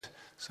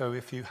So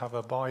if you have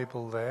a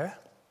Bible there,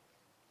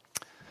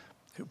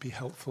 it would be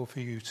helpful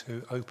for you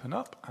to open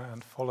up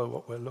and follow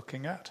what we're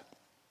looking at.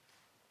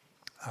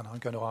 And I'm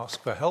going to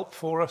ask for help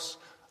for us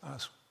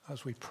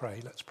as we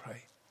pray. Let's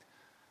pray.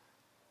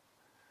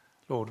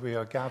 Lord, we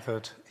are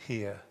gathered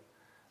here.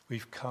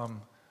 We've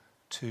come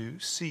to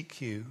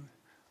seek you.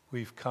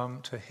 We've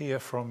come to hear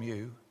from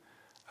you.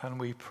 And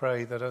we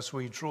pray that as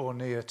we draw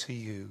near to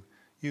you,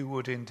 you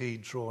would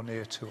indeed draw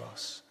near to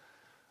us.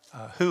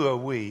 Who are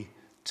we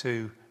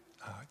to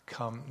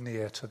come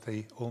near to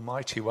the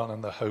Almighty One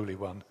and the Holy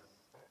One?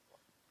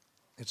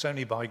 It's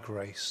only by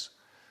grace.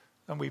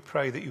 And we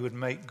pray that you would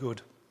make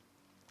good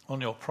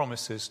on your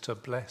promises to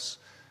bless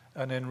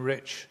and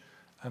enrich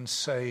and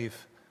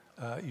save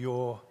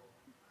your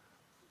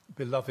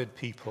beloved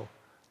people,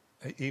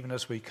 even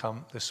as we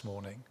come this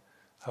morning.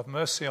 Have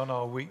mercy on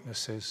our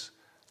weaknesses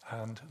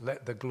and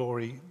let the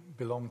glory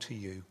belong to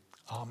you.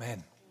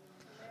 Amen.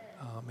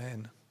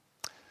 Amen.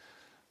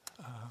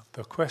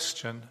 The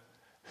question,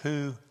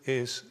 who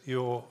is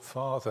your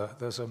father?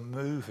 There's a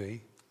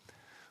movie,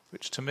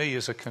 which to me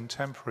is a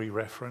contemporary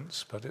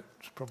reference, but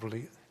it's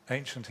probably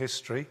ancient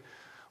history.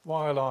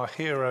 While our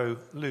hero,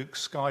 Luke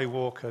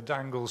Skywalker,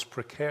 dangles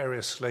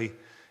precariously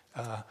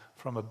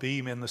from a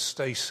beam in the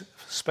space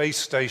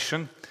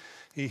station,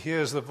 he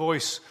hears the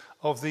voice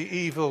of the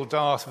evil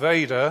Darth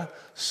Vader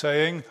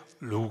saying,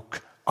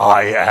 "Luke,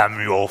 I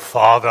am your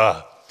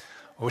father,"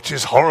 which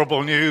is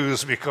horrible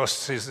news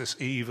because he's this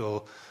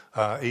evil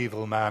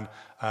man.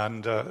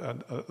 And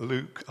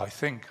Luke, I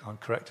think I'm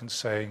correct in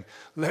saying,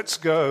 "Let's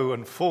go,"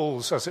 and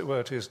falls, as it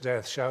were, to his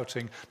death,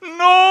 shouting,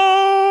 "No!"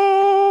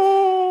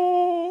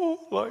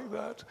 like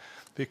that,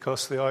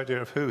 because the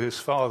idea of who his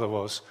father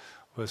was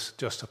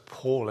just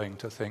appalling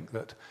to think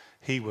that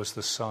he was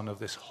the son of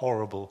this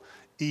horrible,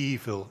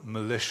 evil,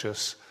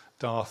 malicious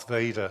Darth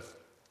Vader.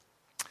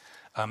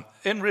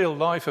 In real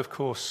life, of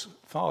course,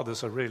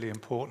 fathers are really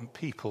important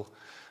people,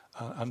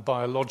 and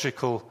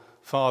biological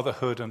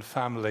fatherhood and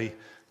family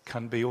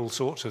can be all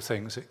sorts of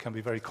things. It can be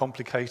very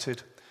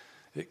complicated.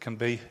 It can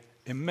be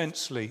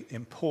immensely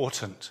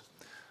important.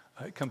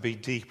 It can be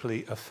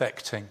deeply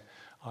affecting,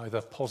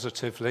 either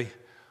positively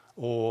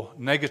or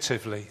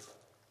negatively.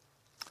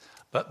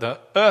 But the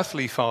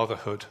earthly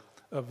fatherhood,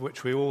 of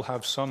which we all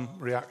have some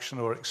reaction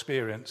or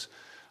experience,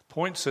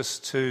 points us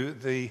to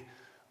the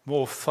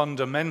more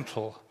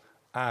fundamental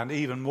and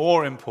even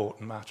more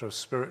important matter of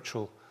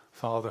spiritual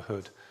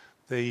fatherhood,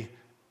 the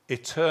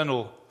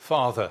eternal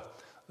Father,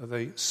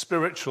 the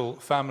spiritual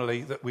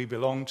family that we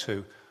belong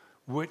to.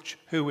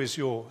 Who is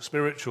your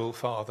spiritual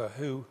father?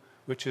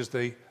 Which is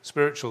the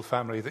spiritual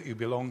family that you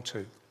belong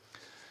to?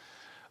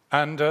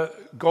 And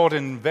God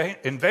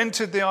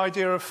invented the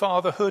idea of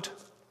fatherhood.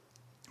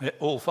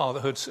 All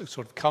fatherhood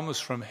sort of comes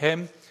from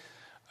him.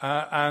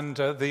 And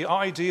the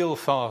ideal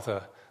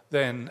father,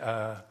 then,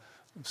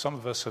 some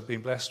of us have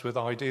been blessed with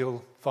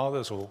ideal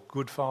fathers or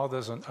good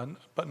fathers,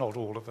 but not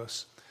all of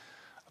us.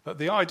 But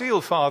the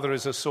ideal father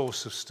is a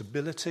source of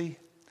stability,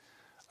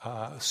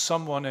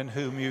 someone in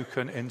whom you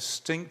can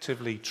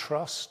instinctively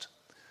trust,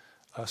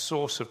 a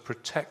source of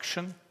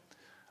protection,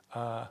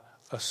 a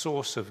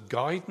source of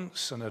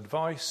guidance and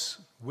advice,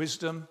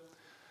 wisdom,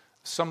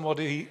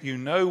 somebody you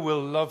know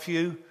will love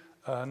you,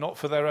 not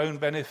for their own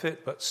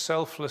benefit, but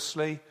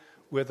selflessly,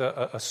 with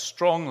a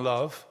strong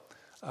love,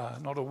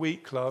 not a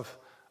weak love.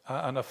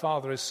 And a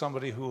father is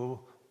somebody who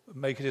will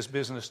make it his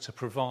business to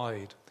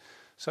provide.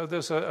 So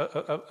there's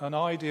an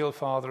ideal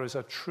father is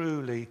a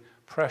truly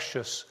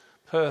precious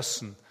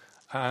person.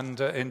 And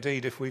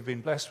indeed, if we've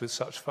been blessed with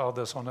such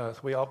fathers on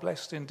earth, we are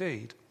blessed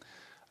indeed.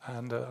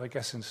 And I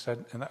guess in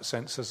that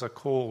sense, there's a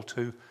call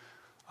to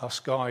us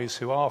guys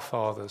who are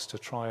fathers to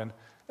try and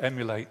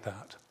emulate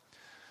that.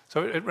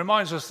 So it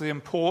reminds us of the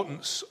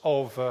importance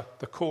of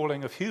the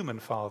calling of human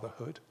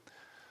fatherhood,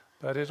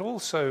 but it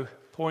also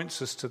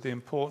points us to the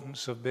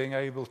importance of being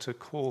able to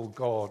call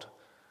God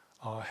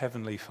our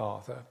Heavenly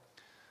Father.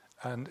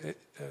 And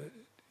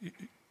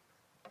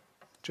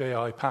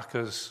J.I.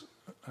 Packer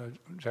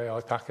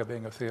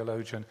being a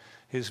theologian,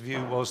 his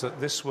view was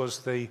that this was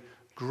the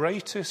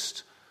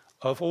greatest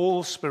of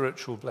all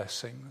spiritual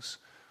blessings.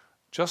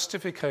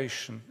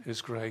 Justification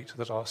is great,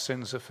 that our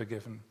sins are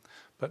forgiven,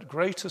 but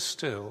greater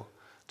still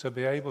to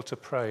be able to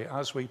pray,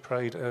 as we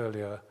prayed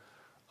earlier,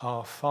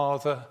 "Our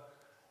Father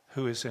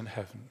who is in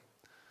heaven,"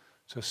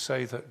 to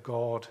say that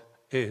God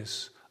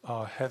is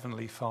our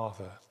Heavenly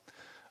Father.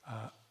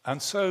 And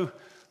so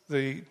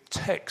the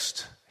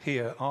text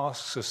here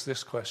asks us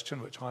this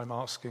question, which I'm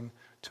asking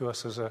to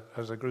us as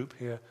a group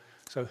here.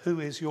 So who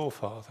is your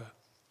Father?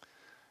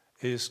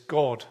 Is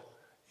God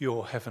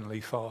your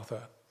Heavenly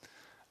Father?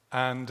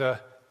 And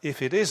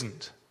if it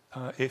isn't,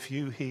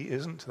 he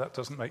isn't, that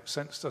doesn't make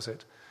sense, does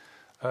it?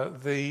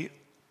 The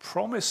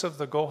promise of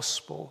the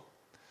gospel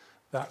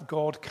that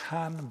God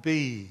can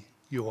be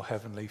your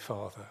Heavenly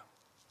Father.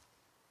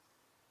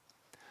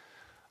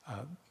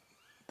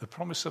 The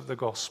promise of the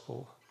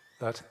gospel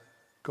that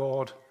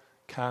God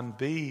can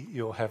be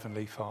your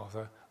Heavenly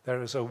Father.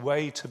 There is a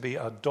way to be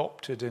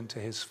adopted into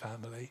his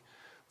family.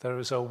 There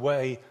is a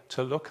way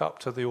to look up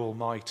to the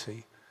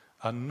Almighty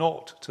and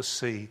not to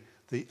see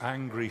the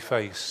angry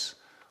face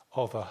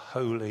of a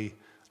holy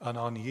and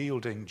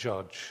unyielding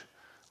judge,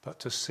 but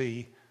to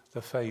see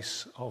the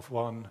face of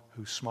one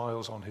who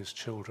smiles on his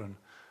children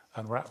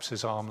and wraps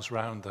his arms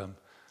round them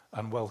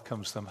and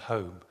welcomes them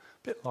home.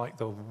 A bit like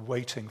the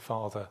waiting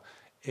father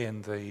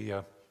in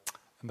the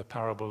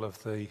parable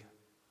of the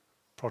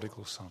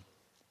prodigal son.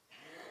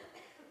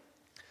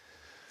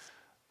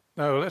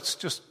 Now, let's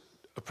just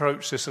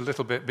approach this a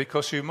little bit,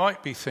 because you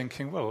might be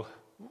thinking, well,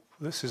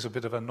 this is a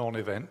bit of a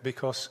non-event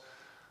because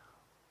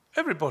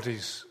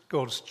everybody's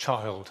God's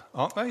child,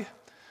 aren't they?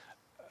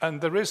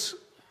 And there is,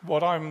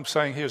 what I'm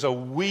saying here is a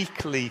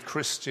weakly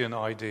Christian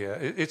idea.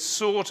 It's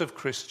sort of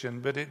Christian,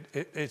 but it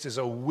is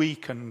a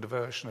weakened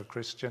version of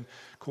Christian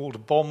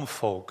called bomb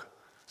fog.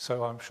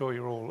 So I'm sure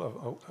you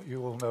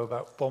all know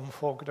about bomb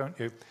fog, don't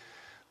you?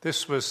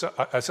 This was,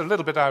 it's a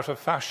little bit out of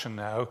fashion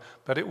now,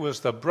 but it was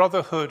the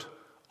brotherhood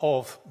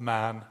of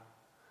man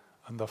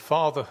and the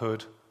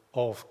fatherhood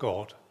of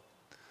God.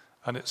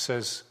 And it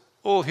says,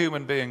 all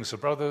human beings are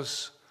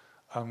brothers,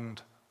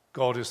 and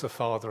God is the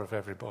father of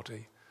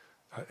everybody.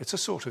 It's a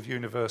sort of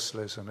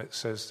universalism. It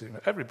says,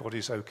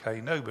 everybody's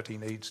okay, nobody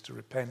needs to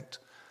repent.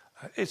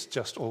 It's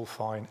just all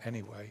fine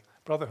anyway.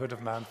 Brotherhood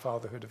of man,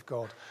 fatherhood of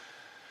God.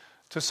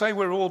 To say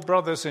we're all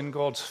brothers in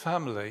God's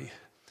family,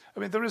 I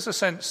mean, there is a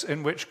sense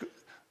in which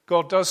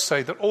God does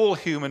say that all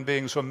human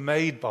beings were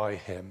made by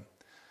him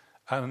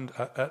and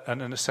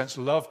in a sense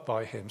loved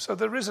by him. So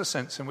there is a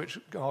sense in which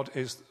God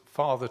is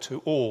father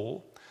to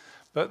all,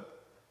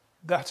 but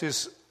that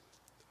is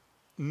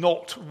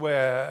not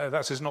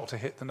to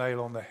hit the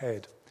nail on the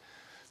head.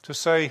 To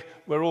say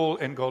we're all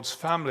in God's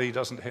family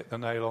doesn't hit the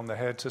nail on the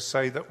head. To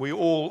say that we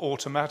all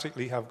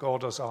automatically have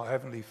God as our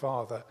heavenly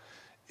Father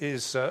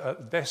is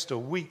at best a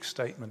weak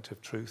statement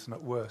of truth, and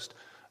at worst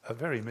a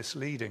very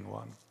misleading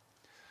one.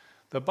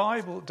 The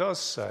Bible does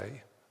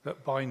say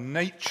that by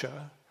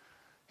nature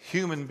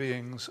human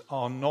beings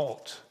are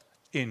not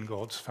in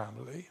God's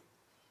family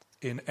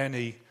in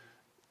any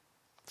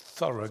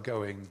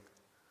thoroughgoing,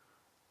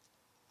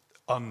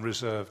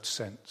 unreserved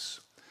sense.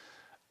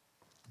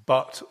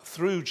 But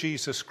through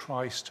Jesus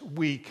Christ,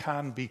 we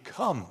can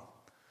become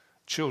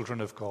children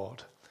of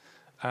God.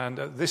 And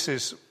this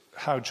is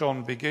how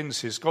John begins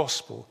his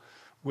gospel,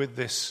 with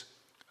this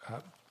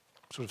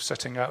sort of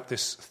setting out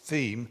this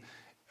theme.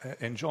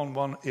 In John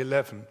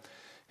 1:11,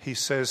 he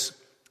says,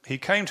 he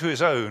came to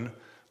his own,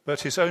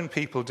 but his own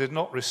people did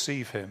not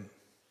receive him.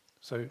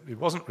 So he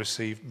wasn't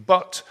received.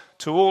 But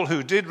to all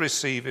who did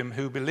receive him,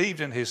 who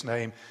believed in his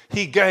name,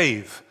 he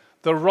gave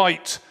the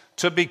right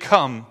to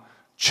become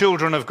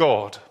children of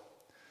God,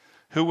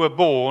 who were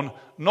born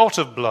not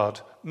of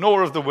blood,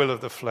 nor of the will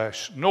of the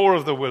flesh, nor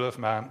of the will of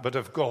man, but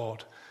of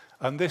God.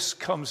 And this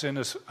comes in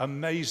as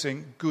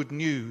amazing good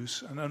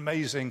news, an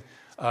amazing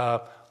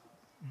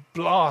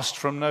blast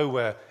from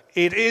nowhere.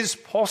 It is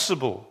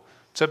possible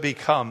to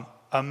become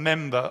a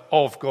member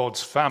of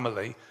God's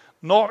family,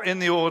 not in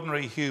the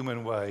ordinary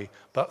human way,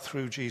 but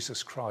through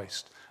Jesus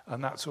Christ.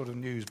 And that sort of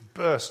news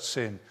bursts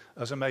in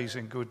as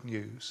amazing good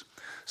news.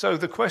 So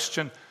the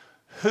question,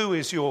 who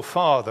is your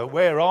father?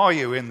 Where are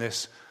you in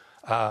this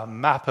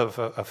map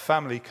of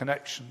family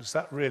connections?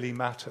 That really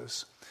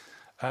matters.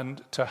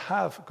 And to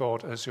have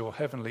God as your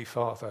heavenly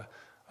Father,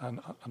 and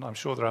I'm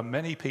sure there are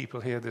many people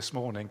here this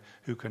morning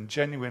who can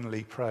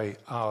genuinely pray,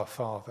 Our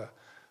Father.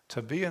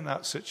 To be in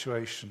that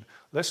situation,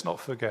 let's not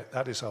forget,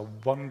 that is a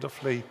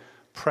wonderfully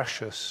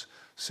precious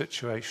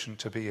situation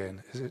to be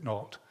in, is it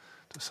not?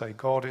 To say,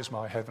 God is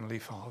my heavenly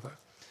Father.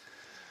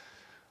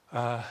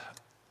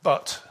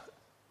 But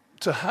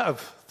to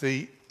have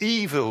the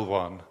evil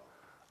one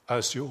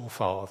as your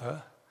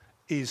father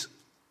is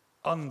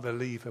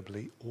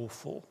unbelievably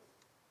awful.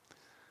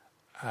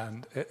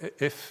 And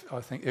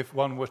if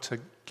one were to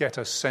get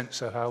a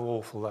sense of how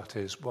awful that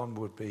is, one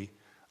would be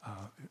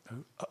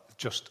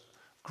just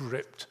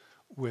gripped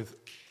with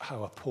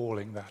how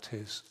appalling that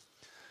is.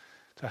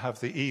 To have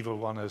the evil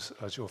one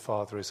as your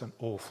father is an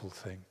awful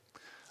thing.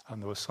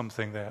 And there was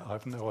something there, I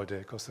have no idea,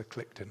 because the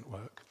click didn't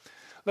work.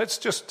 Let's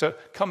just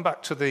come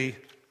back to the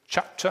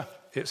chapter.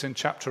 It's in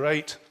chapter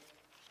 8.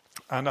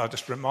 And I'll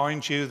just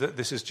remind you that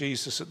this is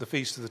Jesus at the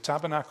Feast of the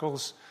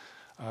Tabernacles.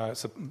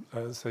 It's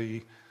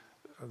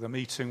the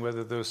meeting where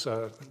there's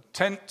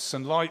tents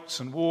and lights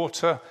and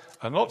water,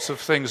 and lots of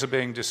things are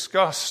being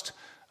discussed,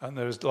 and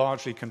there's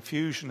largely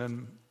confusion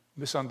and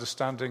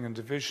misunderstanding and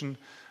division.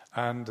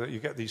 And you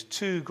get these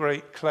two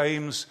great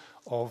claims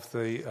of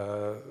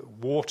the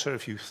water.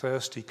 If you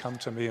thirsty, come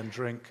to me and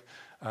drink.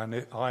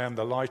 And I am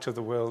the light of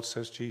the world,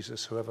 says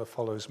Jesus. Whoever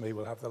follows me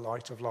will have the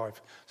light of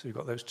life. So you've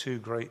got those two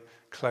great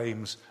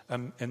claims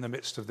in the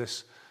midst of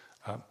this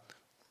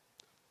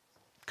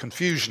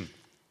confusion.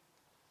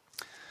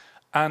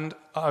 And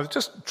I was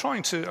just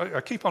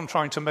I keep on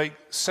trying to make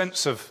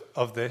sense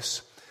of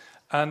this.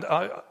 And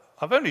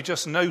I've only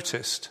just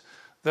noticed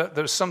that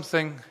there's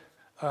something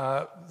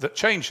that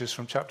changes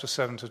from chapter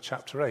 7 to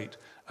chapter 8.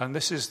 And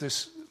this is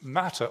this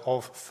matter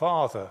of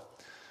father.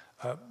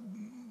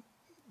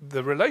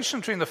 the relation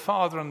between the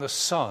Father and the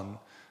Son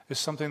is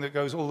something that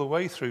goes all the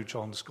way through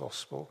John's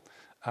Gospel,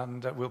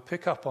 and we'll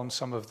pick up on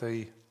some of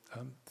the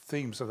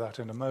themes of that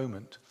in a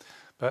moment.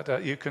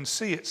 But you can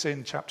see it's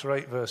in chapter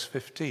 8, verse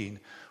 15,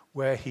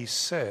 where he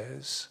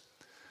says,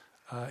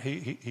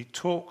 he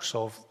talks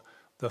of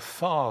the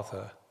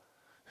Father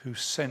who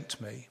sent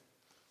me.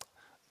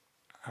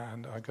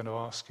 And I'm going to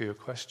ask you a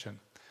question.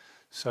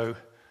 So,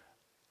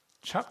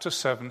 chapter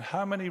 7,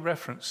 how many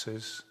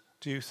references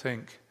do you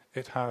think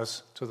it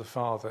has to the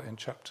Father in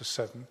chapter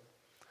 7?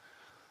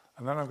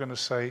 And then I'm going to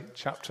say,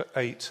 chapter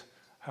 8,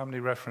 how many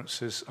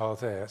references are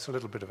there? It's a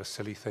little bit of a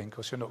silly thing,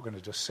 because you're not going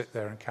to just sit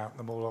there and count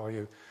them all, are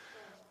you?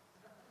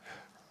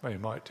 Well, you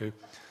might do.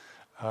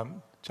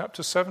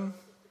 Chapter 7?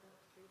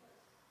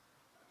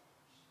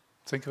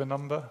 Think of a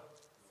number?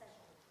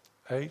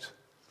 8?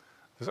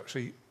 There's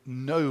actually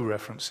no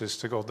references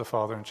to God the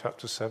Father in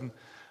chapter 7.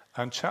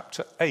 And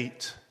chapter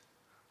 8,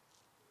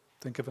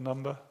 think of a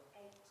number?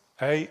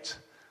 8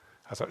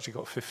 has actually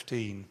got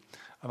 15.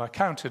 And I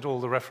counted all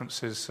the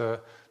references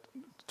to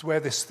where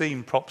this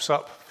theme props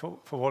up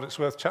for what it's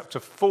worth. Chapter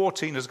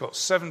 14 has got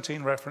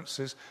 17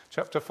 references.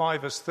 Chapter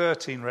 5 has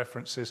 13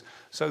 references.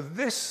 So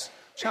this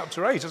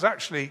chapter 8 has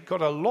actually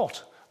got a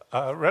lot,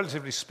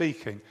 relatively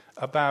speaking,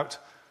 about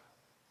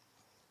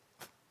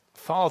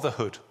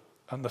fatherhood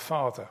and the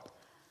Father.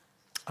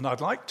 And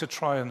I'd like to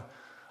try and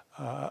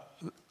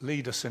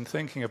lead us in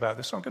thinking about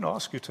this. So I'm going to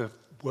ask you to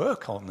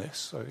work on this.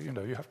 So,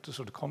 you have to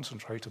sort of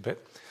concentrate a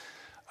bit.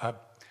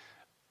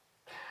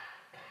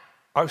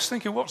 I was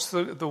thinking, what's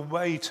the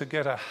way to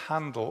get a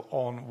handle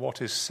on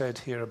what is said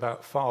here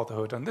about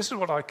fatherhood? And this is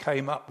what I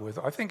came up with.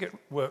 I think it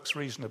works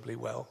reasonably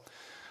well.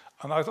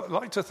 And I'd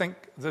like to think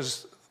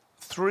there's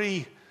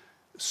 3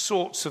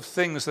 sorts of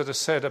things that are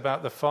said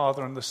about the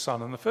Father and the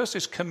Son. And the first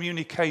is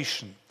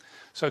communication.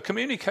 So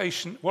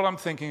communication, what I'm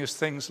thinking is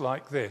things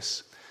like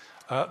this,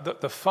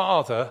 that the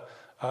Father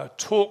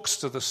talks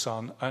to the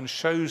Son and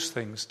shows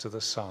things to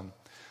the Son.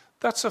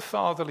 That's a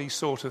fatherly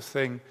sort of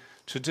thing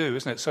to do,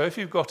 isn't it? So if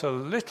you've got a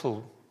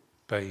little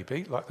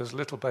baby, like there's a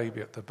little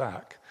baby at the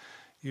back,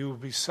 you will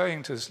be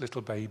saying to this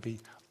little baby,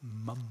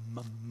 mum,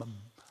 mum, mum,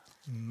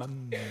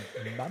 mummy,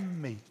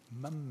 mummy,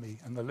 mummy,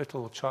 and the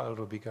little child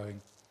will be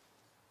going.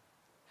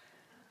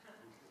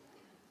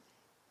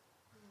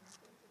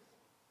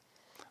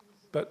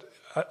 But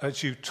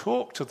as you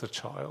talk to the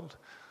child,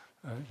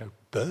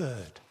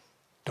 bird,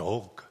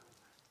 dog,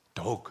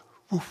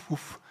 woof,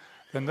 woof,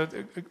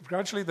 then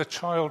gradually the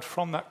child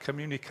from that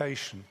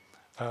communication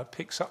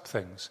picks up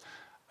things.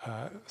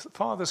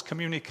 Fathers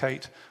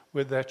communicate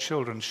with their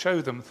children,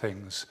 show them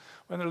things.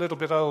 When they're a little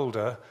bit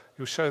older,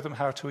 you'll show them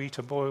how to eat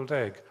a boiled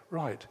egg.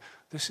 Right,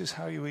 this is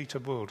how you eat a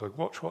boiled egg.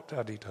 Watch what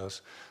Daddy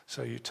does.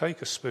 So you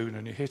take a spoon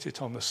and you hit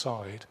it on the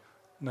side.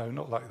 No,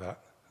 not like that.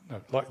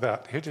 No, like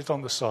that. Hit it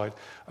on the side,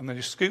 and then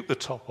you scoop the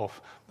top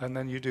off, and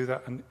then you do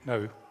that, and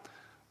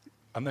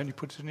then you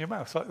put it in your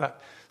mouth like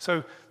that.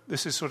 So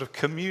this is sort of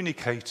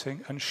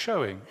communicating and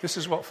showing. This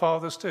is what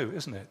fathers do,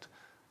 isn't it?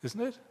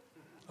 Isn't it?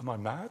 Am I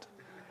mad?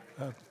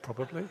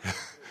 Probably.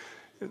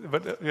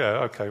 But yeah,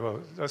 okay, well,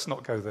 let's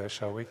not go there,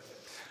 shall we?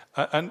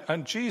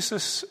 And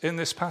Jesus, in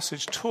this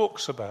passage,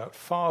 talks about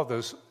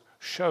fathers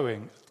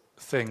showing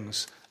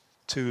things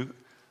to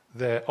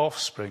their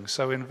offspring.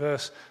 So in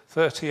verse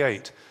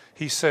 38,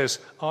 he says,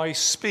 I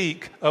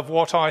speak of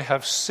what I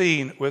have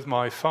seen with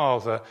my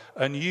father,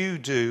 and you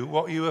do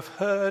what you have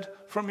heard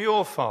from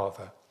your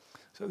father.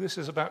 So this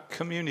is about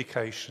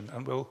communication,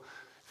 and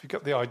if you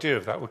get the idea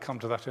of that, we'll come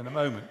to that in a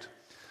moment.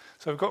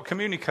 So we've got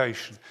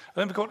communication, and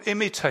then we've got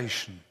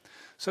imitation.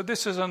 So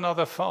this is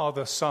another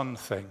father-son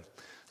thing.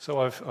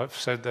 So I've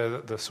said there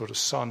that the sort of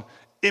son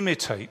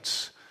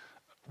imitates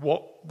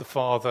what the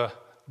father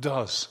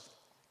does,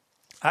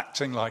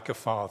 acting like a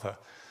father.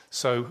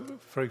 So,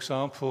 for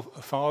example,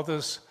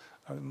 fathers,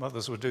 and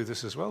mothers would do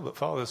this as well, but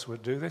fathers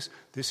would do this.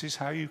 This is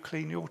how you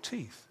clean your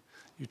teeth.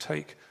 You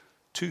take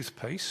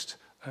toothpaste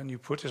and you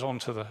put it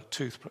onto the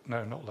toothbrush.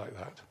 No, not like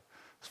that.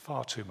 It's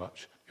far too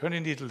much. You only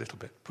need a little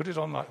bit. Put it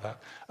on like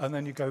that. And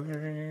then you go,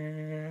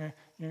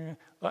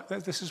 like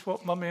that. This is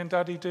what Mummy and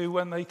Daddy do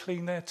when they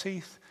clean their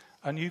teeth.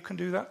 And you can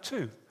do that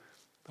too.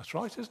 That's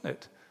right, isn't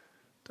it?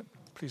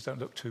 Please don't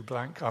look too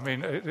blank. I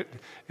mean,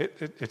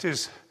 it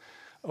is.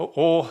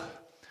 Or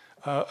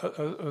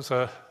as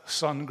a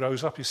son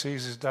grows up, he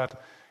sees his dad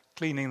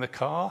cleaning the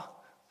car.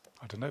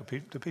 I don't know,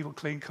 do people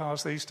clean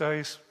cars these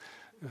days?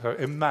 So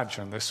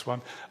imagine this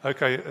one.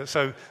 Okay,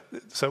 so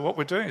what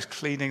we're doing is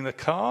cleaning the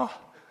car.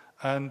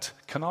 And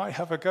can I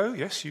have a go?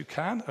 Yes, you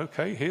can.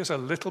 Okay, here's a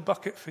little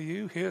bucket for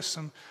you. Here's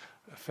some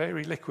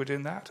fairy liquid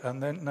in that.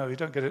 And then, no, you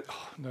don't get it.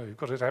 Oh, no, you've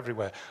got it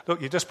everywhere. Look,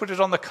 you just put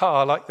it on the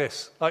car like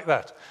this, like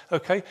that.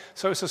 Okay,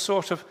 so it's a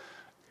sort of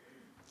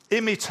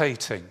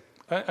imitating.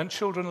 And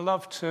children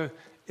love to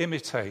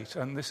imitate.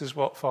 And this is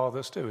what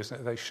fathers do,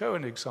 isn't it? They show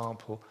an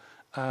example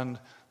and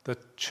the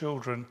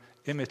children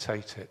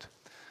imitate it.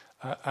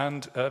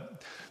 And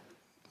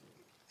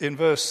in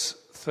verse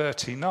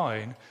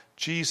 39,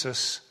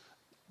 Jesus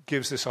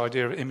gives this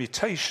idea of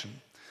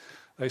imitation.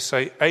 They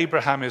say,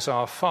 Abraham is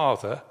our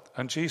father.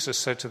 And Jesus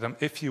said to them,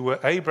 if you were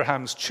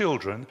Abraham's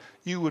children,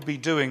 you would be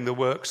doing the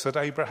works that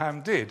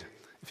Abraham did.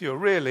 If you were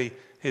really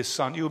his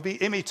son, you would be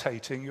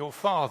imitating your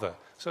father.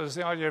 So there's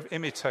the idea of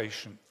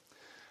imitation.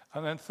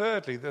 And then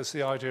thirdly, there's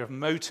the idea of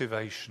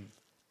motivation.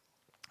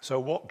 So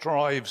what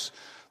drives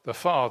the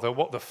father,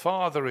 what the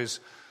father is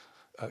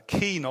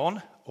keen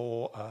on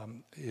or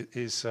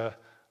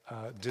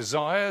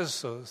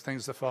desires, or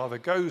things the father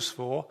goes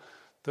for,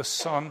 the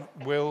son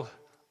will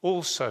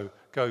also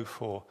go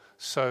for.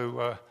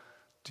 So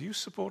do you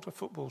support a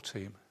football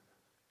team?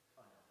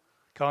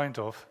 Kind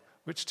of.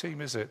 Which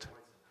team is it?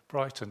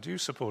 Brighton. Do you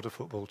support a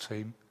football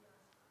team?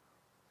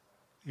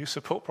 You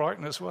support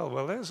Brighton as well.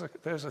 Well, there's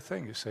a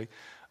thing, you see.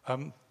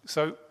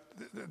 So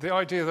the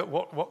idea that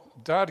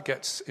what Dad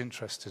gets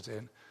interested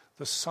in,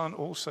 the son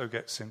also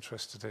gets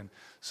interested in.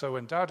 So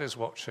when Dad is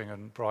watching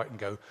and Brighton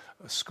go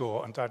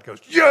score and Dad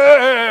goes,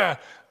 yeah!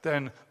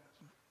 Then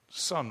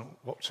son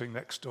watching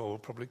next door will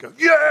probably go,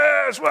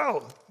 yeah, as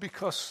well,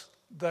 because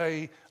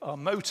they are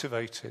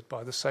motivated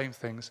by the same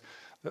things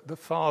that the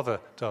father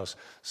does.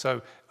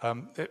 So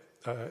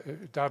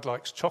Dad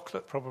likes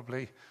chocolate,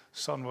 probably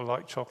son will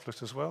like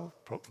chocolate as well,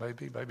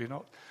 maybe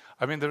not.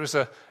 I mean, there is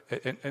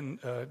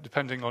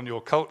depending on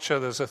your culture,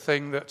 there's a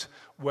thing that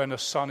when a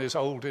son is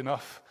old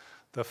enough,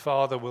 the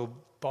father will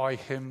buy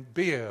him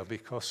beer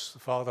because the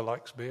father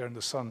likes beer and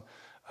the son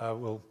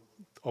will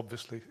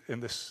obviously, in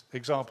this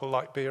example,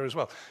 like beer as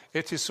well.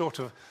 It is sort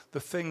of the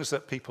things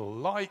that people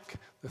like,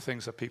 the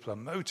things that people are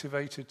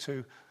motivated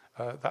to,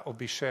 that will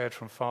be shared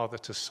from father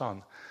to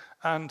son.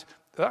 And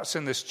that's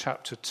in this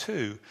chapter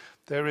 2.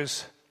 There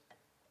is,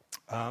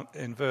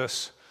 in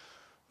verse,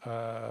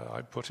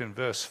 I put in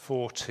verse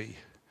 40,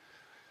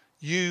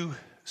 you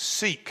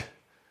seek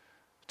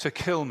to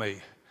kill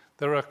me.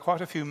 There are quite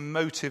a few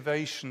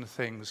motivation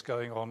things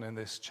going on in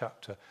this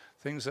chapter,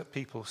 things that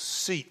people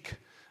seek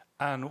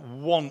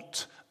and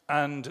want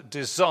and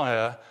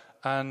desire,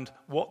 and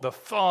what the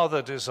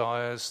father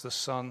desires, the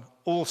son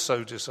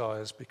also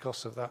desires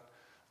because of that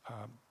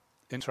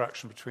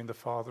interaction between the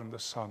father and the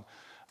son.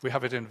 We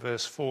have it in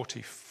verse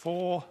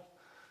 44.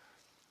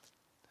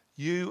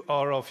 You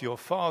are of your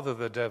father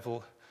the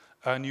devil,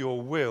 and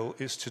your will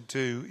is to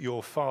do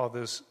your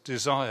father's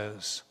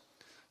desires.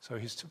 So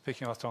he's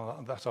picking up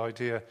on that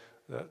idea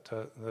that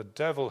the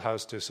devil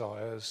has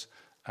desires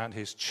and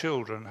his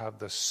children have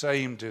the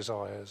same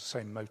desires,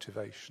 same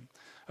motivation.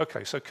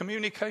 Okay, so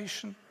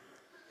communication.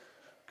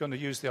 We're going to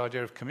use the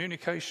idea of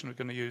communication. We're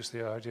going to use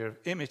the idea of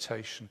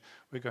imitation.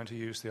 We're going to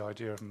use the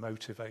idea of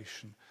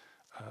motivation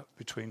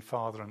between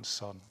father and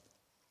son.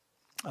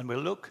 And we'll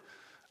look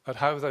at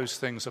how those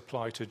things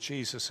apply to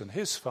Jesus and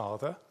his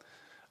father,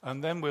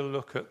 and then we'll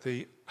look at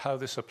how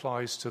this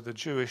applies to the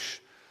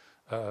Jewish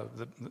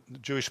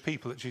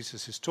people that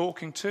Jesus is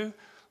talking to.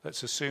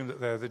 Let's assume that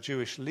they're the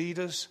Jewish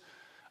leaders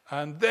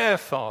and their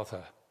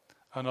father.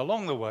 And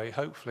along the way,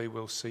 hopefully,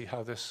 we'll see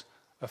how this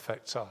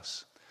affects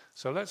us.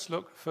 So let's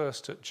look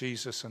first at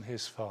Jesus and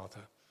his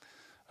father.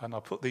 And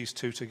I'll put these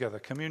two together,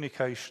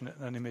 communication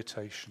and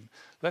imitation.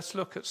 Let's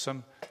look at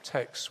some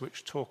texts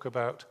which talk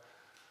about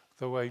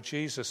the way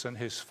Jesus and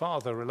his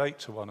father relate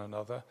to one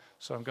another.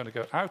 So I'm going to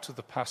go out of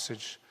the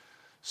passage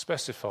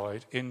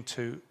specified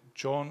into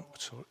John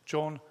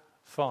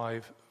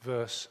 5,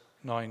 verse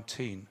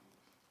 19,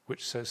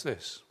 which says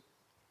this.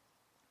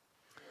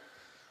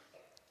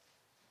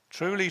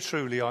 Truly,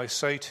 truly, I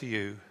say to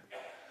you,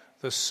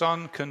 the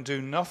Son can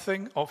do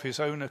nothing of his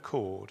own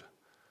accord,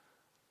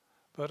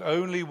 but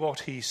only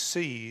what he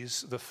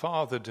sees the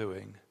Father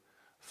doing.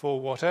 For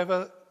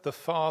whatever the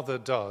Father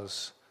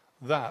does,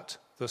 that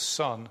the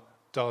Son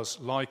does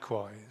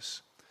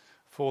likewise.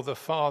 For the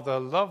Father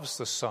loves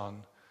the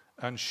Son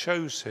and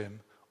shows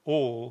him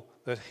all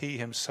that he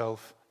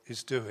himself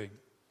is doing.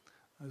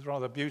 It's a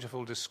rather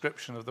beautiful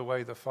description of the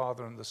way the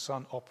Father and the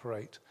Son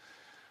operate.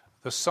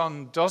 The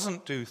Son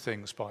doesn't do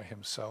things by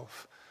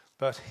himself,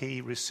 but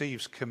he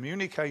receives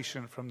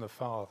communication from the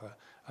Father,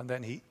 and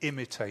then he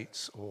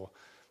imitates or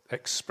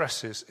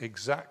expresses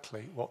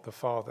exactly what the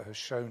Father has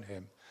shown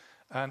him.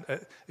 And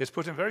it's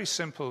put in very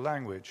simple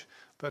language,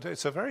 but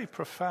it's a very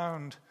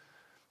profound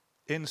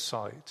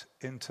insight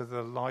into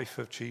the life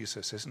of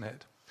Jesus, isn't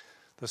it?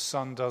 The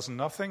Son does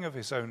nothing of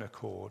his own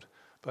accord,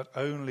 but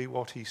only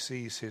what he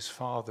sees his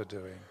Father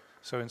doing.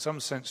 So in some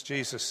sense,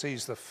 Jesus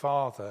sees the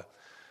Father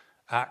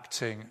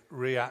acting,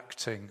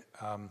 reacting,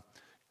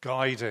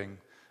 guiding,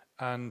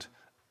 and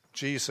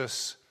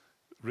Jesus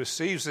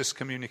receives this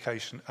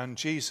communication, and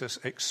Jesus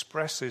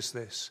expresses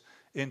this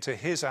into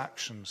his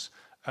actions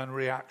and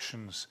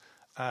reactions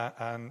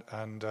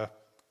and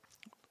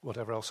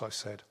whatever else I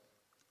said.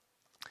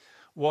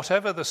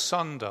 Whatever the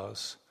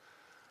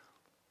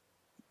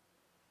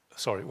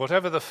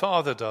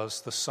Father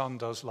does, the Son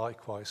does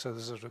likewise. So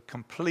there's a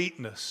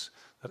completeness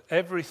that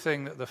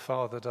everything that the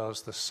Father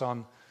does, the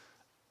Son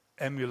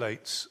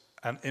emulates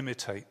and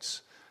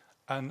imitates.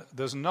 And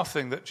there's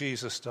nothing that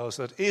Jesus does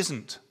that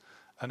isn't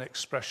an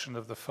expression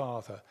of the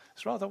Father.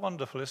 It's rather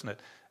wonderful, isn't it?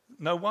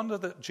 No wonder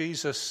that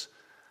Jesus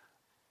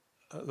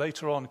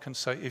later on can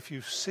say, if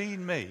you've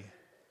seen me,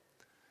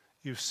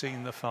 you've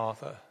seen the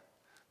Father,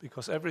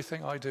 because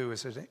everything I do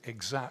is an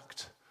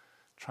exact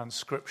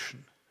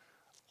transcription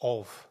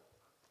of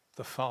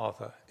the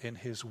Father in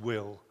his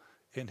will,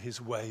 in his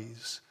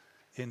ways,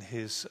 in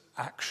his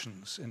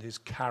actions, in his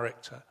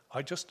character.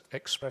 I just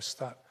express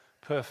that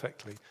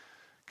perfectly.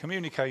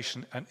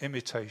 Communication and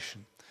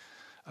imitation.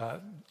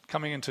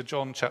 Coming into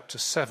John chapter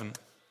 7,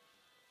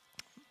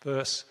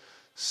 verse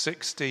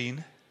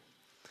 16,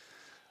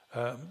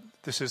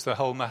 this is the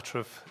whole matter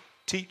of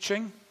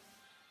teaching.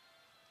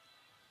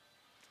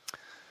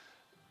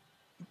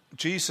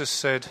 Jesus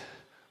said,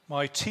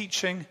 "My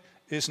teaching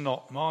is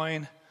not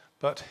mine,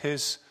 but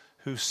his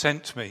who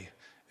sent me."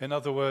 In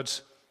other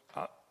words,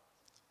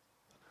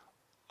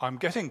 I'm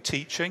getting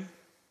teaching.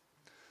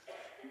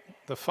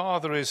 The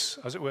Father is,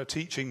 as it were,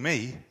 teaching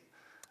me,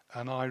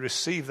 and I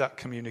receive that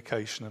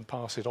communication and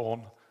pass it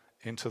on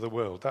into the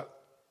world. That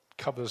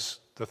covers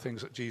the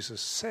things that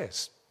Jesus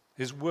says.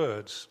 His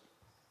words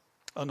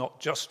are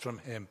not just from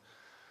him.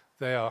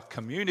 They are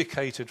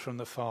communicated from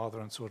the Father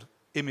and sort of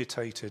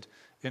imitated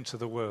into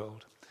the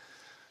world.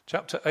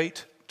 Chapter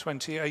 8,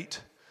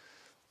 28.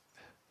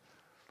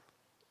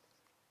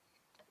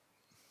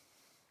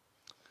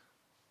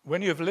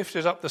 "When you have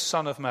lifted up the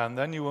Son of Man,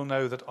 then you will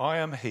know that I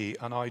am he,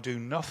 and I do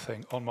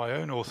nothing on my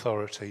own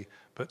authority,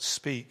 but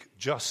speak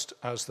just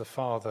as the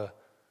Father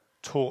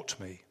taught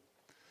me."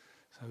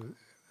 So,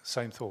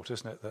 same thought,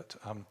 isn't it? That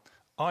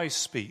I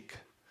speak,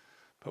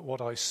 but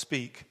what I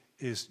speak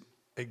is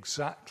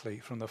exactly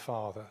from the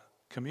Father.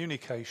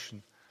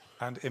 Communication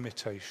and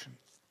imitation.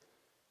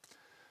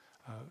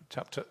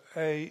 Chapter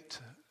 8,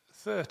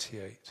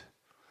 38.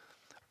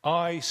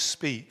 "I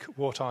speak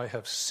what I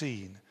have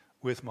seen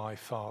with my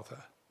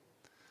Father."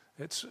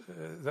 It's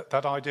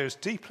that idea is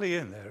deeply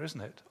in there, isn't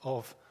it?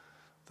 Of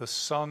the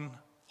Son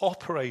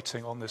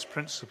operating on this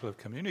principle of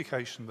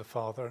communication with the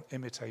Father and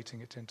imitating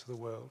it into the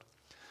world.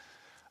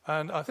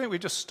 And I think we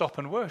just stop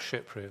and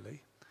worship,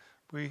 really.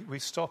 We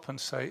stop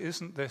and say,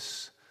 isn't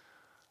this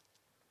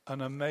an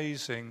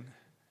amazing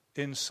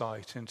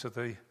insight into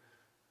the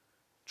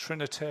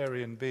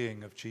Trinitarian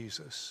being of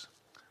Jesus?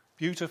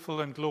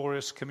 Beautiful and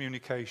glorious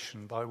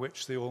communication by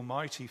which the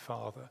Almighty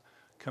Father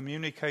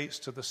communicates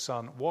to the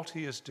Son what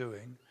he is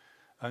doing,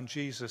 and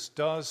Jesus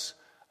does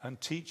and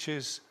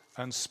teaches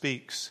and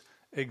speaks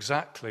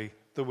exactly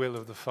the will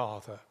of the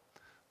Father.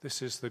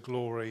 This is the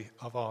glory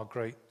of our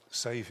great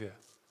Saviour.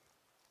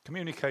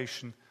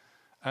 Communication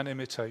and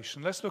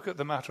imitation. Let's look at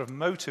the matter of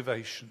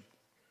motivation.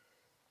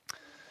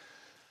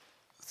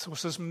 So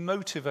there's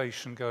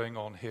motivation going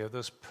on here.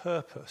 There's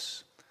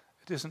purpose.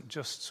 It isn't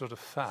just sort of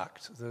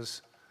fact.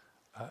 There's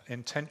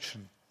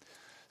intention.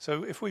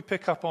 So if we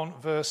pick up on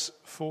verse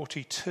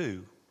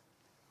 42,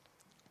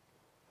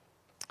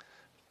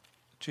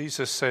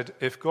 Jesus said,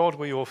 "If God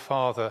were your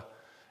Father,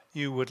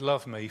 you would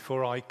love me,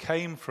 for I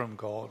came from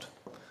God,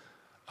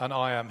 and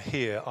I am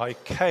here. I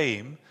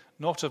came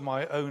not of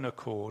my own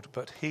accord,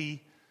 but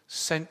he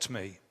sent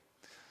me."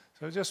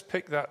 So just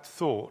pick that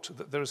thought,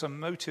 that there is a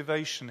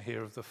motivation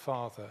here of the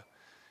Father.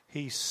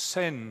 He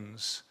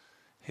sends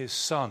his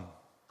Son.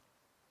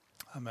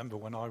 I remember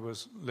when I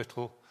was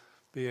little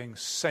being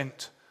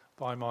sent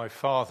by my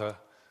father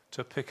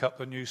to pick up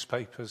the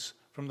newspapers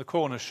from the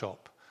corner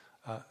shop,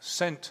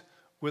 sent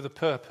with a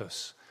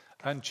purpose.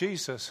 And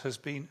Jesus has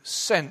been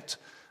sent.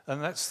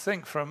 And let's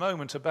think for a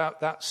moment about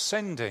that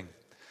sending.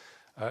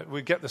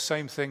 We get the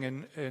same thing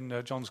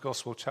in John's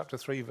Gospel, chapter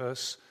 3,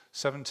 verse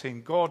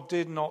 17. "God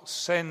did not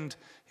send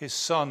his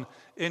Son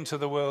into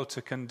the world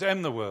to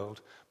condemn the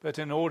world, but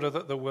in order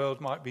that the world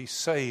might be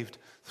saved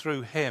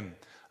through him."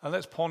 And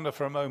let's ponder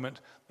for a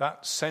moment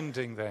that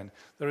sending then.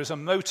 There is a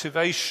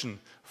motivation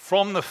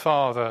from the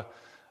Father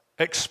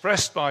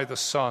expressed by the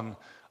Son.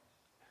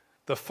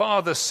 The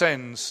Father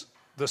sends,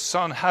 the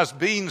Son has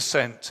been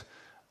sent,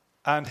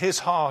 and his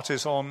heart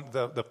is on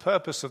the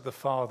purpose of the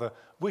Father,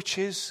 which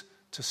is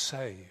to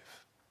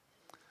save.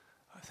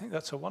 I think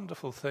that's a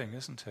wonderful thing,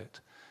 isn't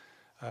it?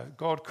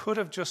 God could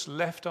have just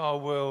left our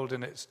world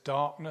in its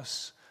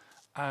darkness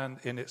and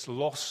in its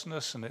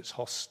lostness and its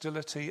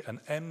hostility and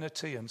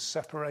enmity and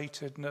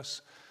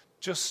separatedness,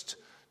 just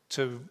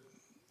to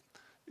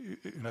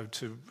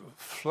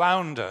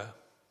flounder.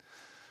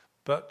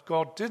 But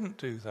God didn't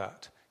do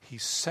that. He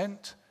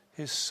sent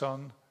his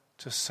Son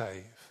to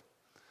save.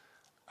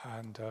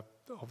 And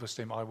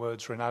obviously my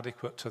words are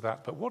inadequate to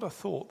that, but what a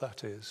thought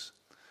that is.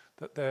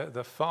 That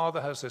the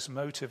Father has this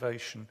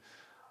motivation,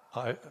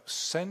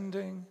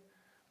 sending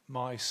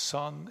my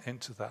Son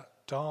into that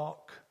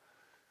dark,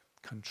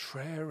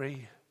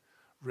 contrary,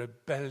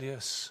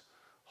 rebellious,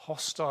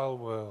 hostile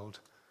world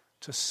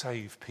to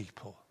save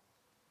people,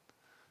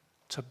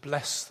 to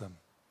bless them,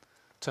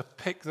 to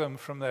pick them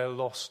from their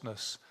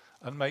lostness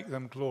and make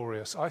them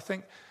glorious. I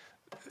think,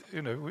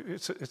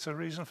 it's a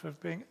reason for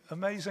being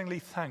amazingly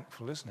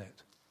thankful, isn't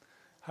it?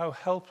 How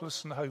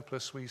helpless and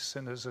hopeless we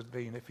sinners had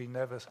been if he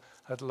never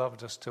had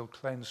loved us till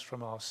cleansed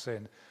from our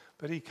sin.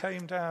 But he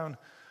came down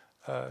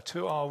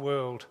to our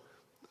world,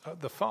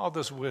 the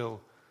Father's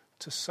will,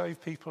 to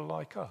save people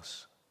like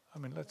us. I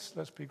mean,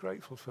 let's be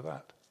grateful for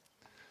that.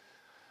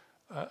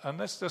 And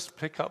let's just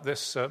pick up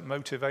this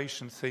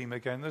motivation theme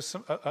again. There's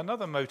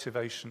another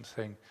motivation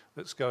thing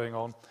that's going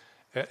on.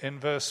 In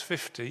verse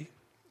 50,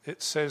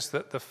 it says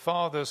that the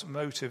Father's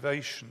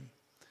motivation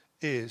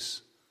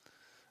is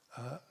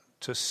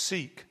to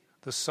seek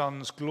the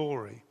Son's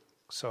glory.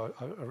 So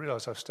I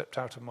realise I've stepped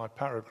out of my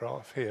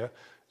paragraph here,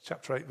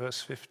 chapter 8,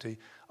 verse 50.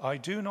 I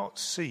do not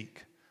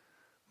seek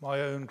my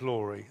own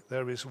glory.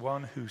 There is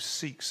one who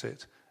seeks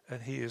it,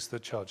 and he is the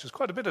judge. There's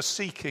quite a bit of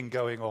seeking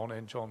going on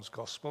in John's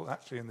Gospel,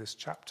 actually in this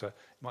chapter.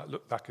 You might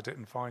look back at it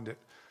and find it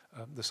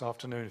this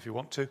afternoon if you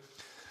want to.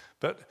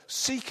 But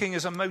seeking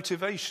is a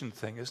motivation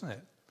thing, isn't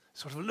it?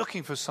 Sort of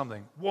looking for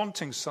something,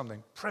 wanting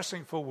something,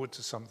 pressing forward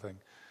to something.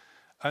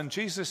 And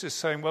Jesus is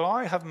saying, well,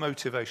 I have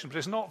motivation, but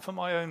it's not for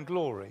my own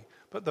glory.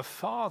 But the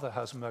Father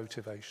has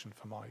motivation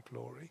for my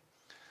glory.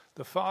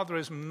 The Father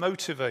is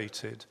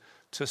motivated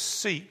to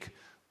seek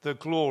the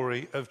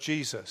glory of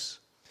Jesus.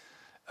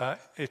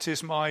 It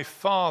is my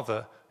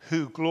Father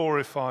who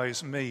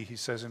glorifies me, he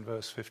says in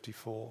verse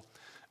 54.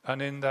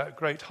 And in that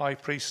great high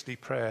priestly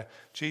prayer,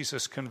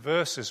 Jesus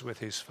converses with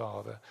his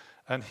Father,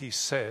 and he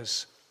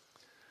says,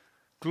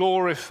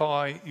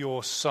 glorify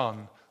your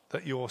Son,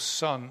 that your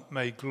Son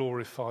may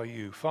glorify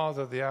you.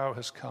 Father, the hour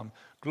has come.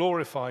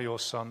 Glorify your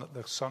Son, that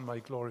the Son may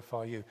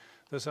glorify you.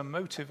 There's a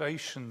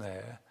motivation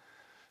there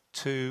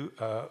to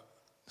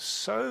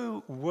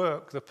so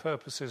work the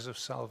purposes of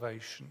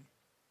salvation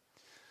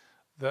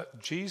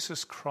that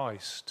Jesus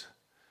Christ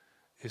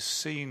is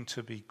seen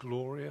to be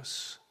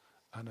glorious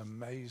and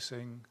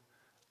amazing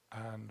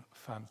and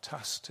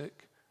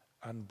fantastic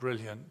and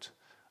brilliant.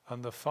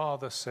 And the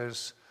Father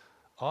says,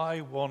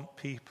 I want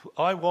it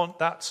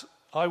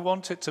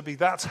to be,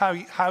 that's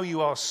how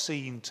you are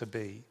seen to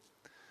be,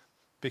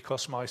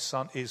 because my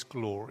Son is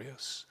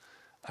glorious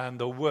and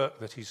the work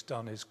that he's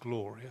done is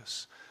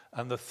glorious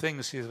and the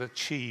things he has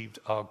achieved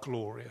are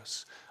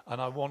glorious.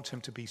 And I want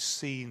him to be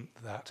seen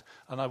that.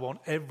 And I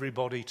want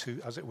everybody to,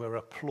 as it were,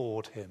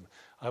 applaud him.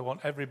 I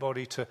want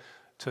everybody to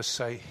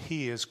say,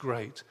 he is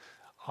great.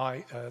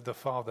 The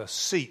Father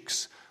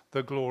seeks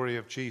the glory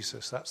of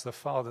Jesus. That's the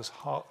Father's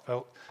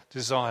heartfelt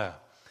desire.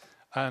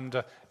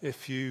 And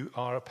if you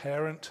are a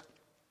parent,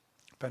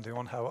 depending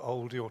on how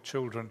old your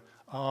children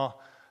are,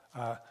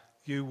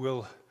 you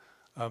will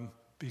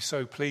be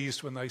so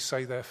pleased when they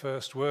say their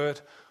first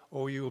word,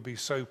 or you will be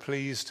so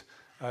pleased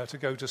to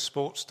go to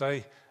sports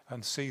day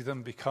and see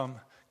them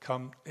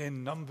come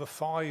in number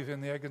 5 in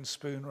the egg and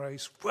spoon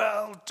race.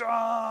 Well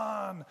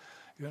done!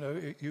 You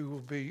know,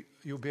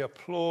 you'll be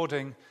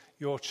applauding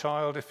your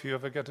child. If you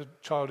ever get a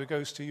child who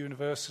goes to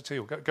university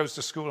or goes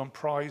to school on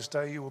prize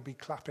day, you will be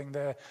clapping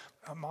there.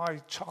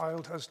 My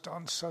child has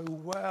done so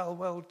well,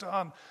 well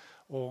done.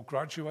 Or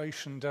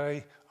graduation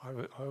day.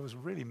 I was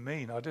really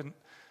mean. I didn't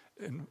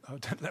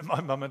let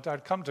my mum and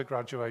dad come to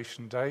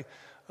graduation day.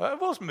 It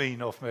was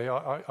mean of me.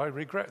 I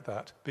regret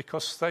that,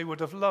 because they would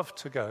have loved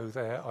to go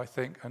there, I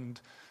think,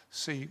 and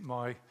see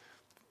my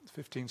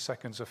 15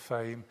 seconds of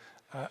fame.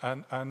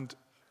 And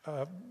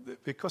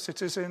because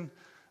it is in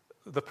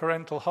the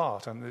parental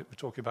heart, and we're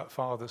talking about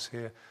fathers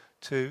here,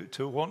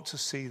 to want to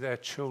see their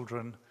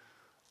children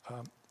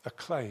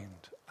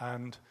acclaimed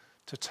and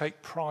to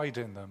take pride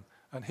in them.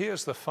 And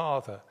here's the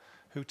Father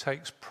who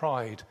takes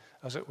pride,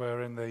 as it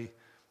were, in the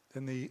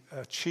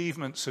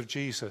achievements of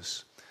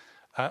Jesus.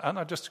 And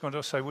I'm just going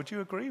to say, would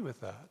you agree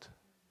with that?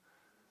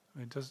 I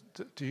mean,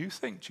 do you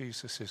think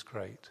Jesus is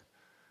great?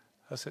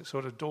 Has it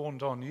sort of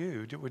dawned on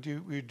you? Would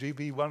you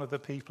be one of the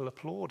people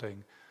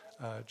applauding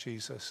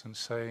Jesus and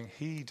saying,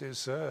 he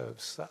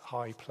deserves that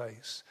high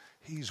place.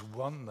 He's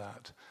won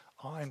that.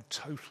 I'm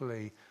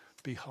totally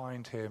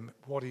behind him.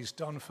 What he's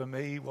done for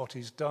me, what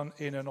he's done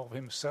in and of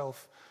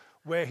himself,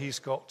 where he's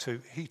got to,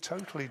 he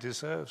totally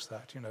deserves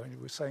that, you know. And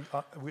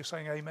we're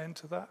saying amen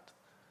to that?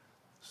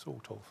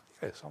 Sort of.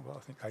 Yes, I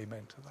think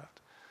amen to that.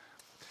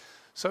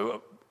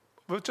 So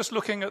we're just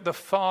looking at the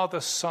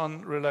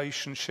father-son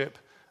relationship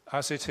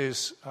as it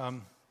is,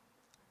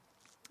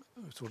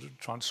 sort of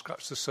trying to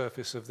scratch the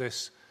surface of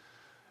this,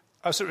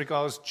 as it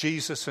regards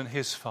Jesus and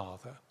his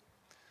Father.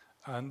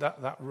 And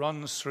that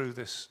runs through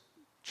this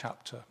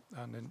chapter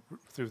and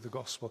through the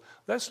gospel.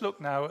 Let's look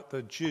now at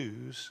the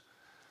Jews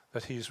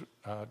that he's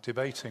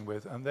debating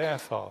with and their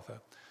father.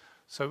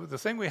 So the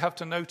thing we have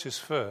to notice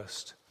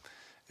first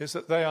is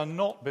that they are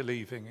not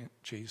believing in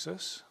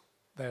Jesus.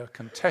 They are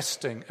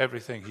contesting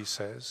everything he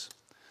says.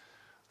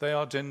 They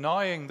are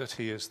denying that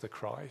he is the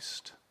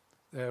Christ.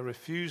 They are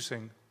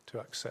refusing to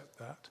accept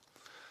that.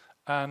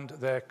 And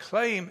their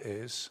claim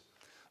is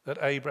that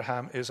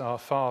Abraham is our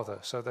father.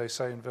 So they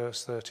say in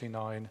verse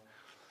 39,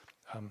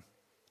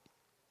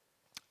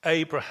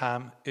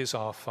 Abraham is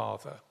our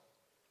father.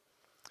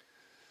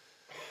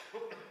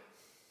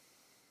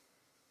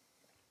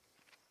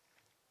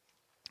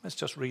 Let's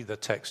just read the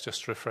text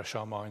just to refresh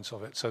our minds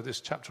of it. So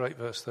this chapter 8,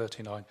 verse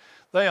 39.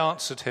 They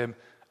answered him,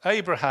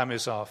 Abraham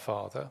is our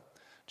father.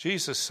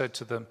 Jesus said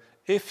to them,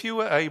 if you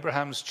were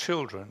Abraham's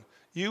children,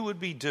 you would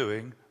be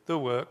doing the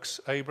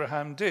works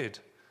Abraham did.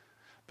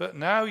 But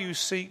now you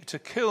seek to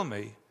kill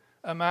me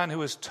a man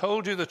who has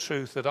told you the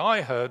truth that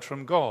I heard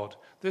from God.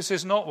 This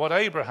is not what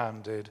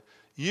Abraham did.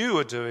 You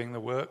are doing the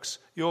works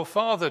your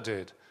father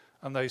did."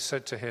 And they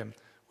said to him,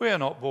 "We are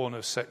not born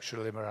of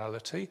sexual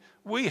immorality.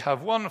 We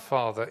have one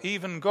Father,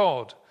 even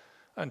God."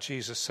 And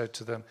Jesus said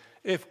to them,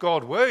 "If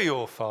God were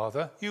your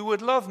Father, you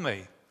would love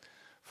me.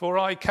 For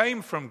I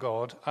came from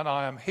God, and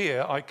I am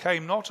here. I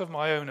came not of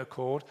my own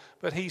accord,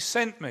 but he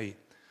sent me.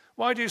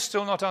 Why do you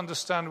still not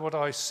understand what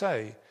I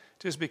say?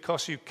 It is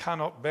because you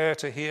cannot bear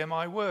to hear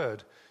my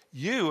word.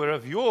 You are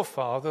of your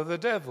father, the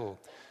devil.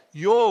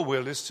 Your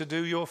will is to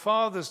do your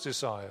father's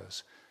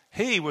desires.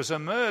 He was a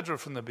murderer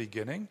from the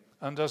beginning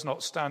and does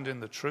not stand in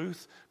the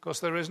truth, because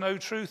there is no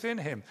truth in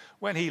him.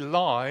 When he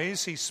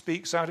lies, he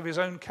speaks out of his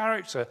own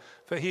character,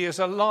 for he is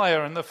a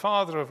liar and the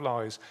father of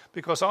lies.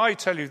 Because I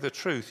tell you the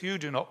truth, you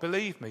do not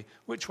believe me.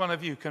 Which one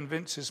of you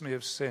convinces me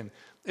of sin?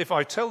 If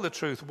I tell the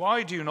truth,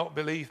 why do you not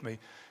believe me?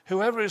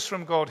 Whoever is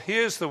from God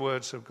hears the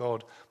words of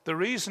God. The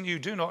reason you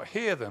do not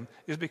hear them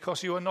is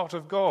because you are not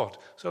of God."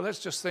 So let's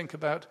just think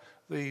about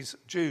these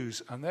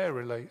Jews and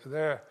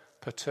their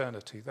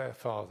paternity, their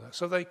father.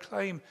 So they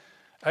claim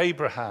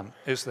Abraham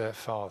is their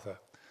father.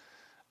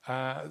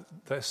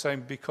 They're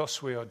saying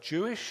because we are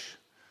Jewish,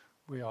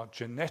 we are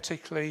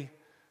genetically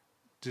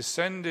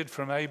descended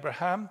from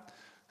Abraham,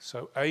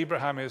 so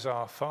Abraham is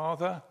our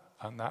father,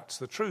 and that's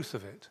the truth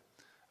of it.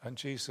 And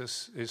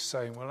Jesus is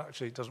saying, well,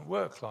 actually, it doesn't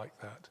work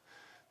like that.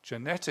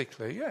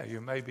 Genetically, yeah,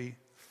 you may be,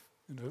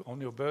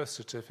 on your birth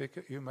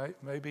certificate, you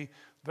may be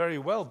very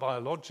well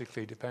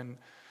biologically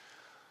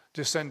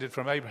descended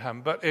from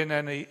Abraham, but in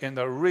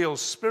the real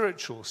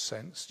spiritual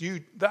sense,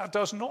 that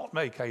does not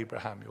make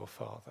Abraham your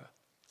father.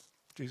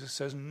 Jesus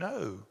says,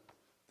 no,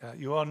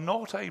 you are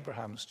not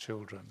Abraham's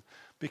children,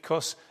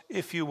 because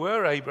if you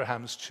were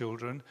Abraham's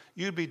children,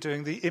 you'd be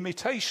doing the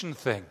imitation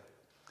thing.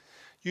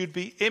 You'd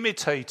be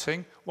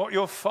imitating what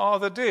your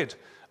father did.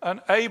 And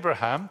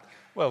Abraham,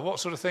 well, what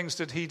sort of things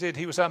did he do?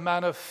 He was a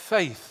man of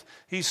faith.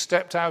 He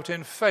stepped out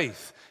in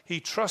faith. He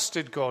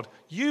trusted God.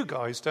 You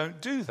guys don't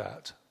do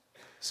that,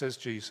 says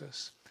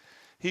Jesus.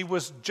 He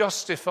was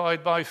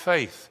justified by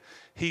faith.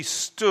 He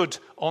stood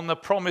on the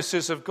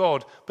promises of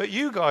God. But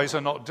you guys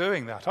are not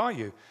doing that, are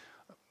you?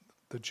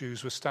 The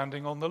Jews were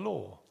standing on the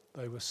law.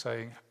 They were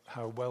saying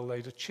how well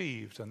they'd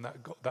achieved, and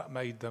that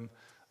made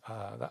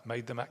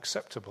them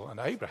acceptable. And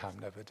Abraham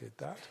never did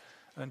that.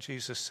 And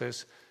Jesus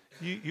says,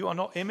 you are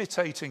not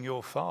imitating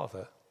your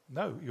father.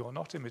 No, you are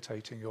not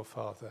imitating your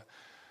father.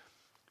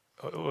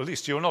 Or at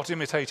least you're not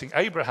imitating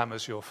Abraham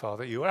as your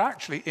father. You are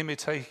actually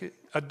imitating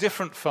a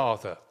different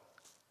father.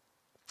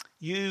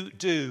 You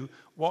do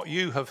what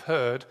you have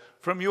heard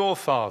from your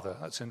father.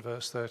 That's in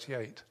verse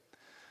 38.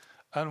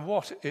 And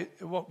what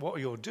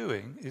you're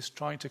doing is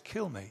trying to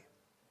kill me.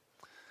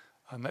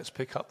 And let's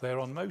pick up there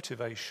on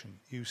motivation.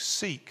 You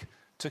seek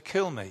to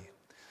kill me.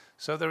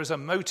 So there is a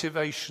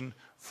motivation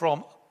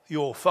from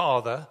your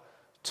father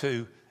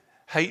to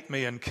hate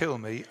me and kill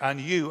me,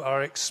 and you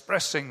are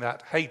expressing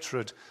that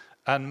hatred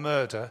and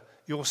murder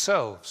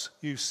yourselves.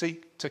 You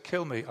seek to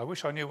kill me. I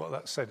wish I knew what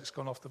that said. It's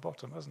gone off the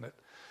bottom, hasn't it?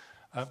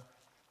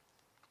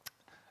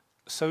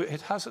 So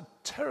it has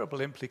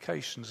terrible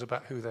implications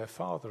about who their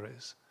father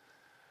is.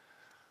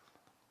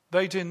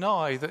 They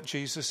deny that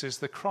Jesus is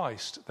the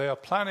Christ. They are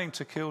planning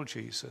to kill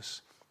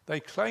Jesus. They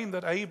claim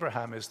that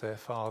Abraham is their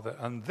father,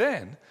 and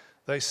then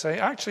they say,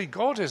 actually,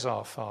 God is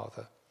our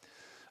father.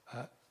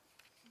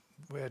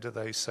 Where do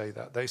they say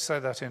that? They say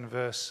that in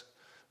verse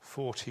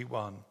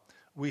 41.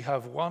 We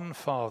have one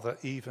Father,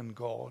 even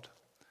God.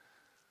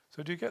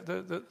 So do you get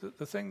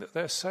the thing that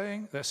they're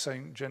saying? They're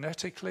saying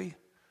genetically,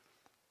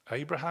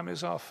 Abraham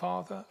is our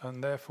father,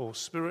 and therefore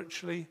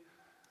spiritually,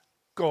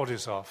 God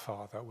is our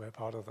father. We're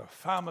part of the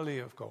family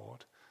of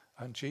God.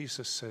 And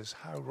Jesus says,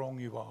 how wrong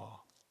you are.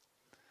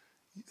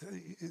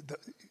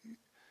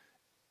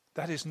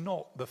 That is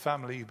not the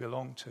family you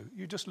belong to.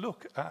 You just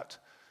look at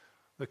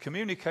the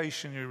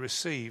communication you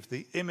receive,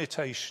 the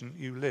imitation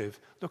you live.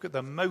 Look at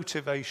the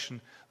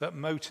motivation that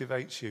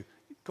motivates you.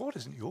 God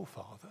isn't your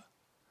father.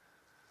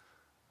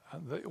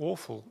 And the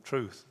awful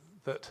truth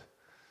that,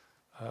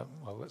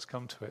 let's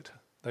come to it.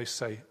 They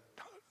say,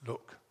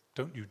 look,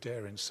 don't you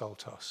dare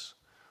insult us.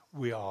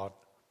 We are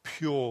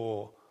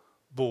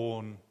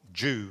pure-born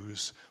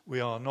Jews. We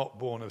are not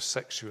born of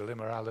sexual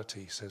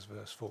immorality, says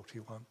verse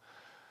 41.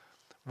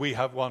 We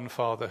have one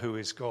Father who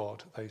is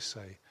God, they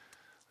say.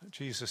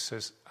 Jesus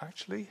says,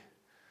 actually,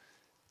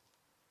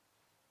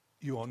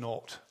 you are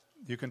not.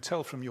 You can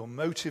tell from your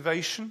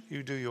motivation,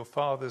 you do your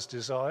father's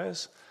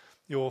desires.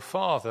 Your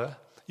father,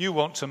 you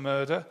want to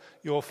murder.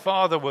 Your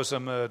father was a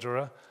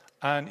murderer,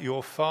 and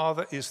your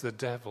father is the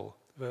devil.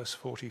 Verse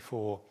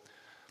 44.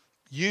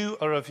 You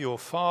are of your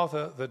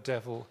father, the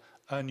devil,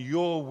 and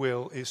your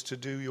will is to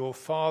do your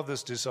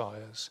father's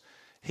desires.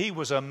 He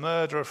was a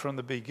murderer from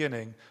the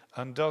beginning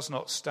and does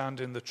not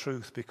stand in the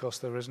truth because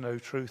there is no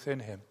truth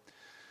in him.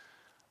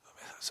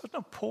 That's an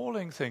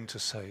appalling thing to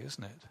say,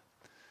 isn't it?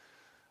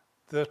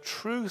 The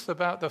truth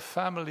about the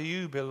family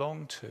you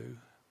belong to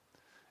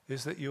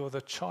is that you're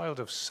the child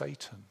of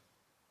Satan.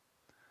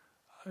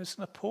 It's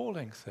an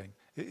appalling thing.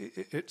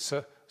 It's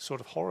a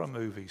sort of horror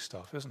movie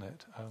stuff, isn't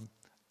it?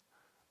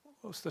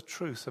 What's the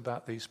truth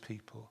about these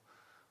people?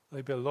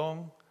 They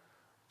belong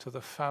to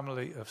the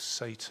family of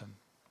Satan.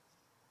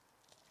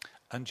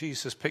 And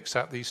Jesus picks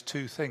out these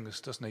two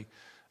things, doesn't he?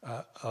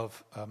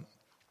 Of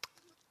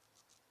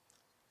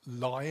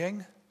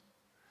lying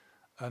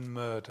and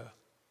murder.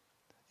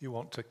 You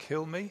want to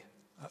kill me?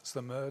 That's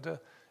the murder.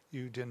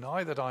 You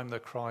deny that I'm the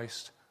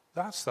Christ?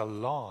 That's the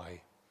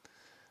lie.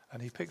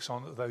 And he picks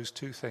on those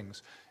two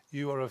things.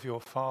 You are of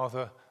your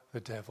father, the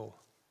devil.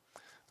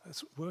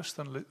 That's worse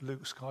than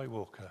Luke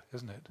Skywalker,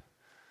 isn't it?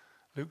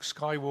 Luke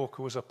Skywalker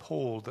was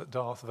appalled that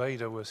Darth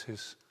Vader was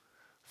his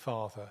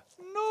father.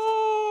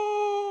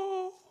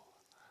 No!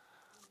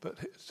 But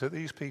to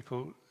these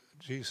people,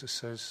 Jesus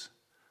says,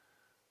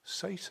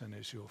 Satan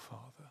is your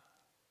father.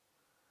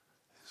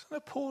 It's an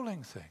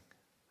appalling thing.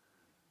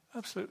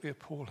 Absolutely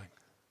appalling.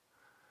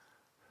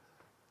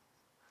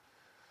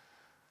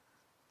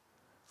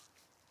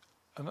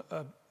 And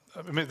I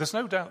mean, there's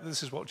no doubt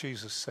this is what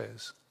Jesus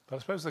says. But I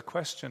suppose the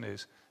question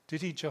is,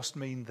 did he just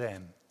mean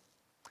them?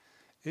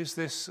 Is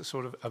this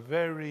sort of a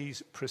very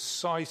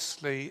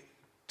precisely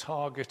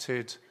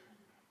targeted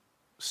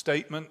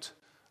statement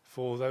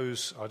for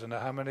those, I don't know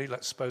how many,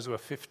 let's suppose there were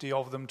 50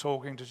 of them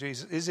talking to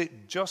Jesus? Is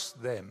it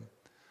just them?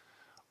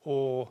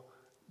 Or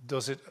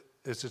is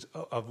it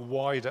of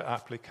wider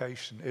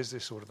application? Is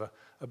this sort of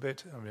a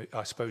bit, I mean,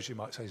 I suppose you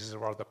might say this is a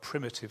rather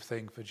primitive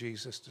thing for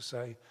Jesus to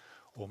say,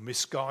 or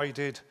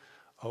misguided,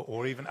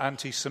 or even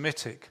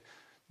anti-Semitic.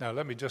 Now,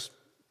 let me just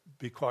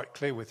be quite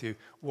clear with you.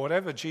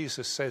 Whatever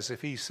Jesus says,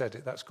 if he said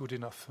it, that's good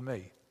enough for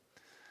me.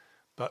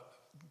 But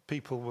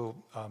people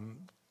will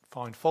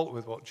find fault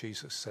with what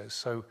Jesus says.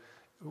 So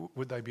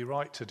would they be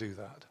right to do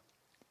that?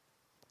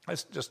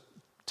 Let's just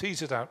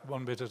tease it out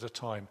one bit at a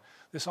time.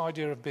 This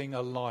idea of being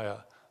a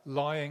liar,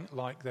 lying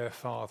like their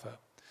father.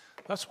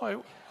 That's why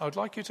I'd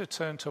like you to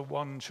turn to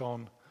 1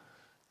 John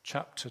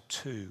chapter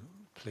 2,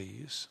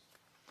 please.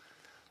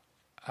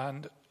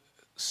 And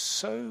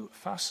so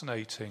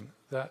fascinating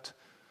that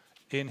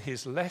in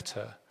his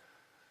letter,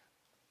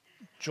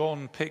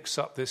 John picks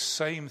up this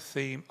same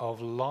theme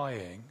of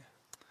lying,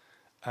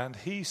 and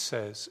he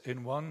says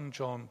in 1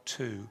 John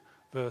 2,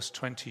 verse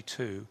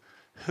 22,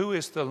 who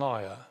is the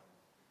liar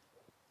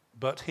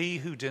but he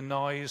who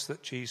denies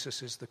that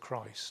Jesus is the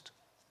Christ?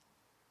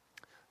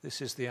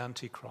 This is the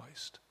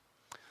Antichrist.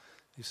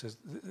 He says,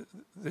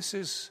 this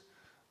is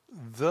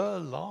the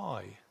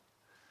lie.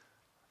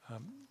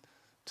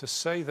 To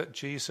say that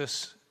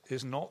Jesus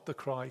is not the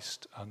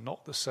Christ and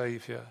not the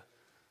Saviour,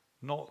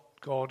 not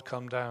God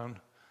come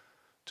down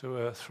to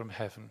earth from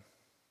heaven.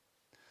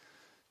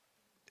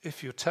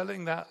 If you're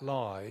telling that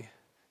lie,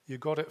 you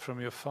got it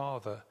from your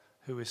father,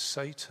 who is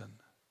Satan.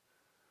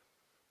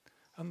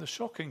 And the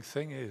shocking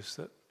thing is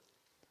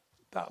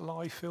that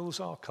lie fills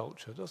our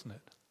culture, doesn't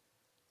it?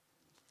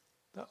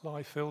 That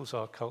lie fills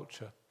our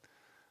culture.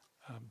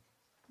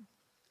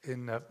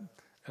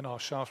 In our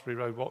Shaftesbury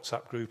Road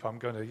WhatsApp group, I'm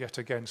going to yet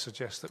again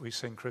suggest that we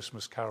sing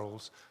Christmas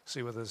carols,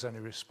 see whether there's any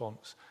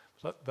response.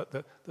 But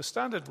the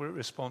standard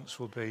response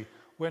will be,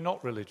 we're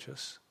not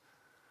religious.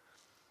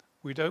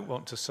 We don't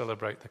want to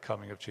celebrate the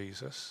coming of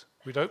Jesus.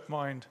 We don't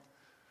mind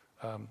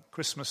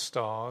Christmas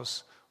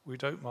stars. We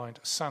don't mind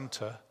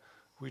Santa.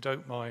 We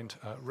don't mind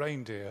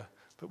reindeer.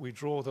 But we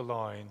draw the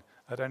line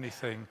at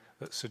anything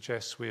that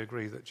suggests we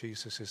agree that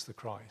Jesus is the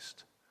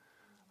Christ.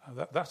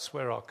 That's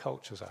where our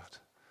culture's at.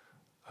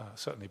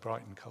 Certainly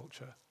Brighton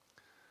culture.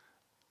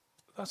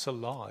 That's a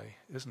lie,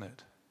 isn't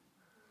it?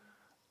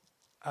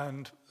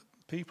 And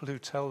people who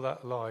tell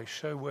that lie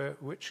show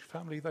which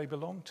family they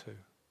belong to.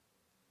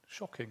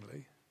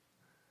 Shockingly.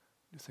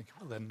 You think,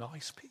 well, they're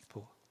nice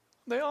people.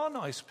 They are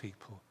nice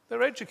people.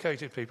 They're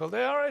educated people.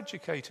 They are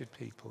educated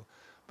people.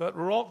 But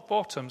rock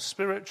bottom,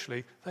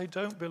 spiritually, they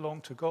don't belong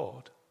to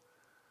God.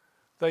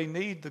 They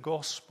need the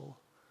gospel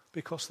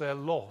because they're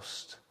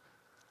lost.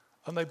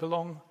 And they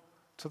belong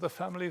to the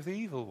family of the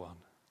evil one.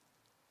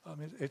 I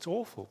mean, it's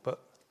awful,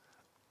 but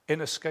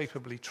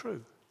inescapably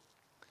true.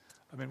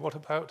 I mean, what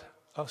about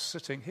us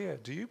sitting here?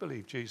 Do you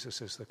believe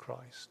Jesus is the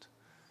Christ?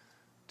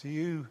 Do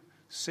you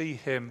see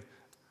him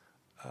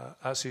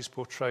as he's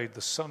portrayed,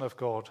 the Son of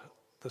God,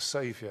 the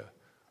Saviour,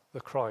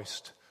 the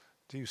Christ?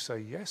 Do you say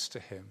yes to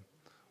him?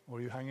 Or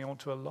are you hanging on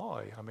to a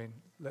lie? I mean,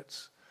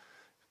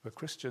 we're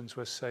Christians,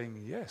 we're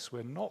saying yes,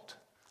 we're not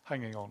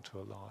hanging on to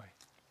a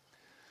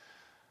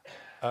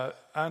lie.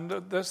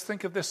 And let's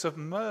think of this of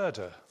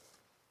murder.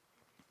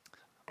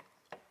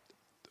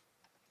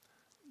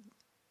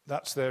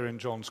 That's there in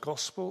John's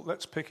Gospel.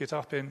 Let's pick it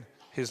up in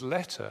his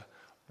letter,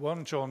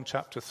 1 John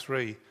chapter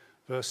 3,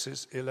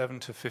 verses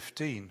 11 to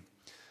 15.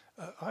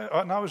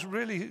 And I was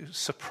really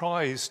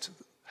surprised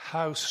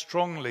how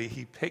strongly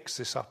he picks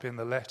this up in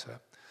the letter.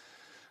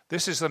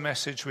 This is the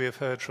message we have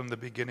heard from the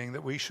beginning,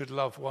 that we should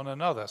love one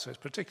another. So it's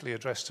particularly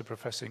addressed to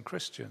professing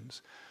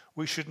Christians.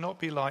 We should not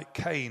be like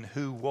Cain,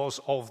 who was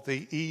of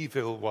the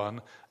evil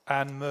one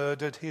and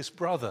murdered his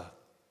brother.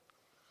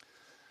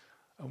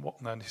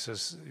 And he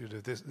says,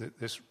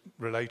 this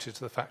related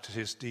to the fact that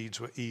his deeds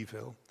were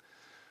evil.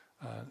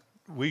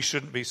 we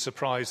shouldn't be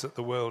surprised that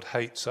the world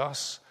hates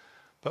us,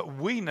 but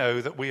we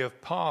know that we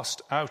have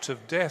passed out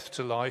of death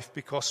to life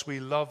because we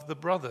love the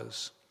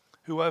brothers.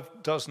 Whoever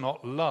does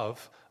not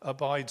love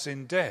abides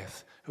in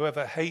death.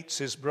 Whoever hates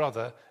his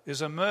brother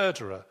is a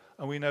murderer,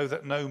 and we know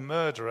that no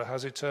murderer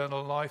has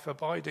eternal life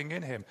abiding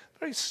in him.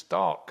 Very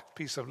stark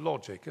piece of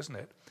logic, isn't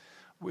it?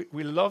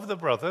 We love the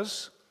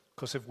brothers,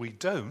 because if we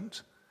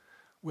don't,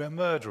 we're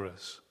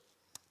murderers.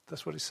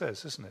 That's what it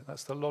says, isn't it?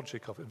 That's the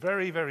logic of it.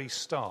 Very, very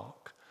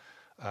stark.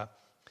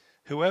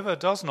 Whoever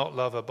does not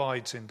love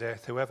abides in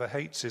death. Whoever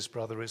hates his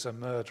brother is a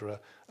murderer,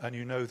 and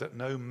you know that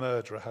no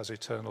murderer has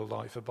eternal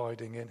life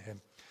abiding in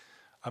him.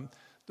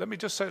 Let me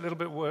just say a little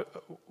bit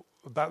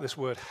about this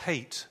word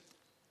hate.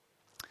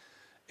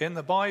 In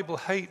the Bible,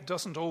 hate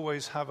doesn't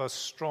always have a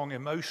strong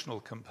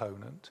emotional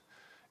component.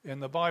 In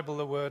the Bible,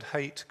 the word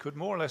hate could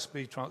more or less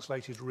be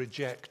translated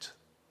reject.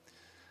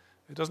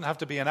 It doesn't have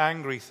to be an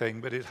angry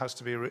thing, but it has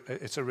to be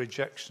it's a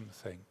rejection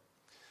thing.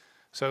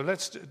 So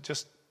let's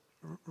just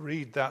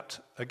read that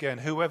again.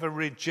 Whoever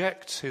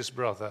rejects his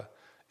brother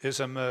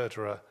is a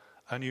murderer,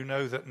 and you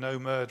know that no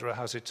murderer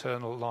has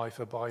eternal life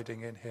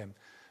abiding in him.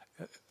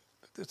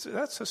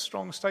 That's a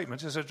strong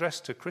statement. It's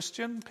addressed to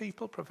Christian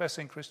people,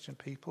 professing Christian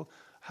people.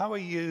 How are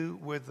you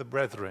with the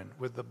brethren,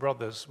 with the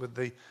brothers, with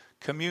the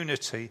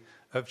community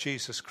of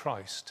Jesus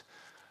Christ?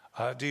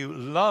 Do you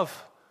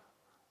love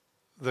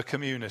the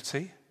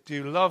community? Do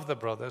you love the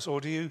brothers? Or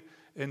do you,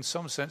 in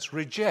some sense,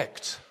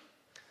 reject?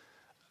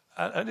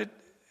 And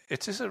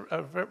it is a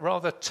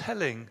rather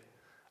telling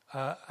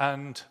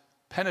and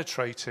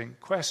penetrating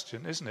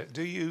question, isn't it?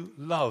 Do you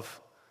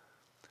love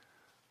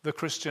the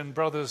Christian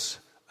brothers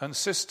and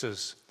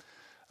sisters?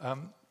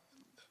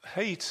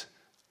 Hate,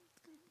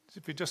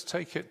 if we just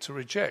take it to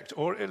reject,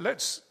 or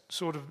let's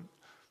sort of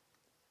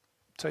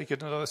take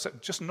it another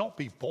step, just not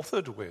be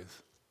bothered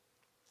with.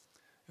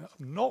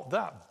 I'm not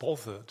that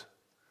bothered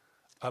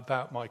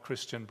about my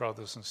Christian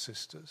brothers and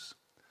sisters.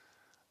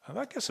 And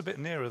that gets a bit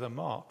nearer the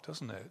mark,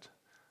 doesn't it?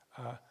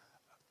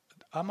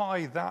 Am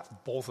I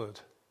that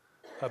bothered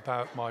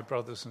about my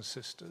brothers and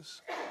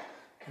sisters?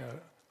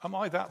 Am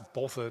I that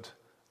bothered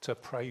to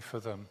pray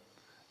for them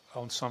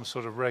on some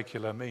sort of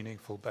regular,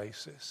 meaningful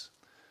basis?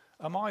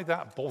 Am I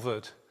that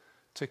bothered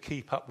to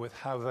keep up with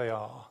how they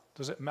are?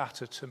 Does it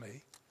matter to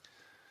me?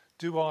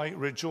 Do I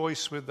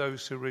rejoice with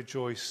those who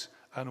rejoice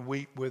and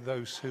weep with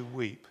those who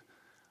weep?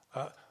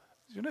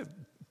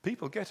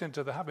 People get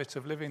into the habit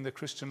of living the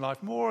Christian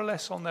life more or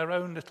less on their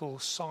own little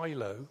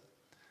silo,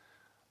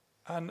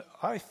 and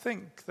I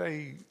think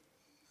they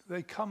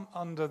come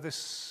under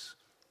this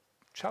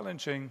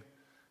challenging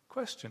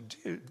question.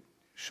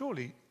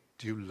 Do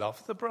you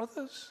love the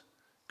brothers?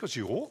 Because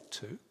you ought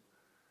to.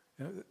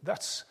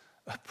 That's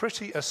a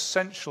pretty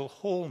essential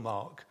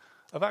hallmark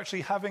of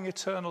actually having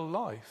eternal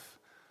life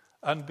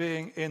and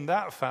being in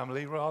that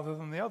family rather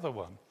than the other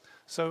one.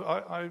 So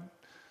I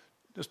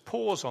just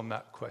pause on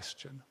that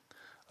question.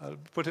 I'll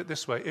put it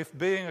this way. If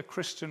being a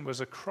Christian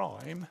was a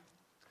crime,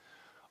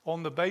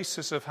 on the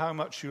basis of how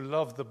much you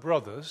love the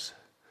brothers,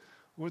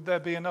 would there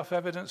be enough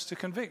evidence to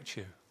convict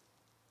you?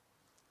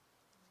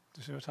 Do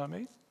you see what I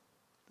mean?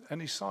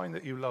 Any sign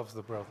that you love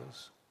the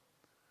brothers?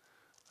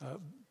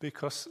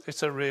 Because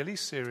it's a really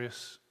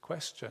serious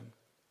question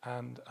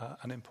and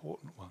an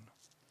important one.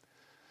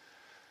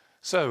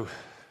 So,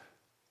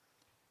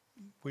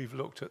 we've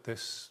looked at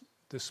this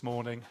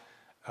morning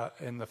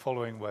in the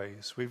following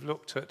ways. We've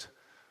looked at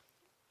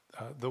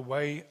the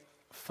way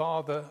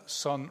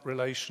father-son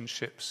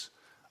relationships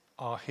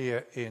are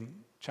here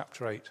in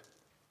chapter 8.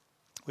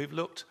 We've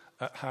looked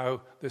at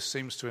how this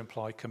seems to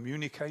imply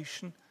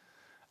communication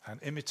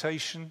and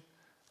imitation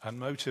and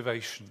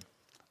motivation.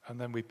 And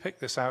then we pick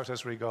this out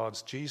as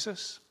regards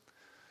Jesus,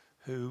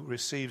 who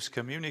receives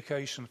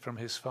communication from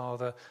his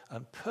Father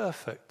and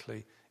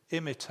perfectly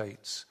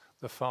imitates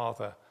the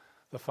Father.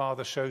 The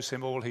Father shows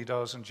him all he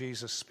does, and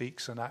Jesus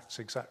speaks and acts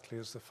exactly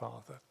as the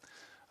Father.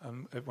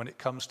 When it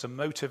comes to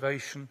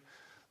motivation,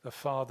 the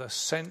Father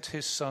sent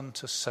his Son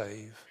to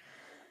save,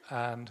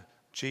 and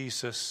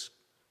Jesus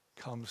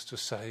comes to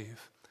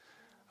save.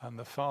 And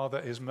the Father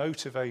is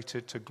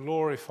motivated to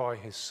glorify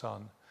his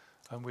Son,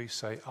 and we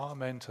say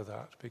amen to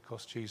that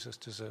because Jesus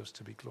deserves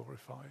to be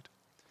glorified.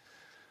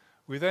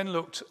 We then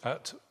looked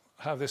at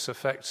how this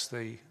affects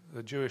the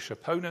Jewish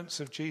opponents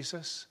of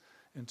Jesus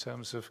in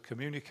terms of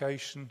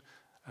communication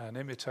and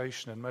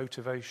imitation and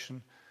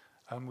motivation.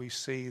 And we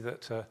see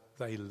that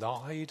they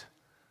lied,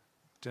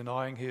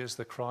 denying he is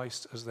the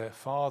Christ, as their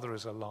father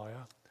is a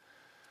liar.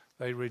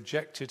 They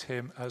rejected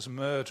him as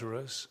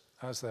murderers,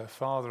 as their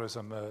father is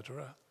a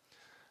murderer.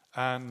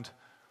 And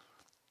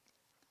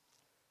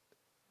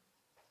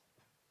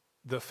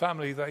the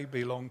family they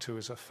belong to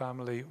is a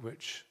family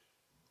which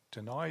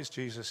denies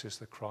Jesus is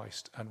the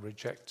Christ and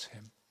rejects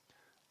him.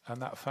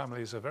 And that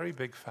family is a very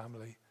big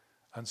family,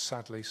 and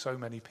sadly so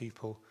many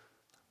people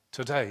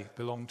today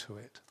belong to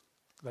it.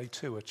 They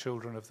too are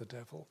children of the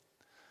devil.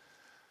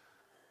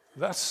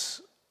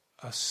 That's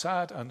a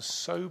sad and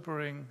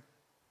sobering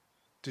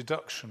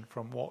deduction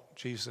from what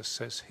Jesus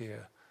says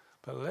here.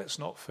 But let's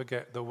not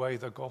forget the way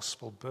the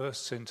gospel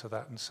bursts into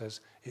that and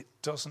says, it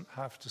doesn't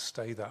have to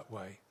stay that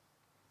way.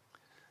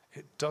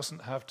 It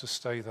doesn't have to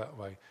stay that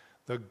way.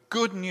 The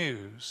good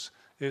news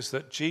is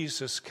that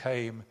Jesus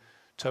came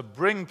to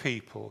bring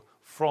people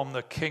from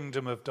the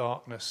kingdom of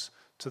darkness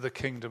to the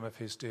kingdom of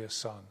his dear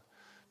Son.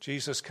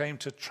 Jesus came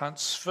to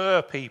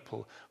transfer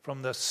people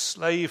from the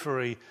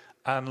slavery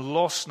and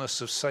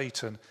lostness of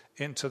Satan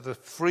into the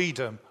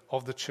freedom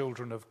of the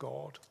children of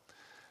God.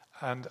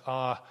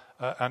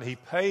 And he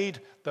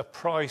paid the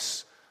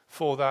price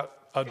for that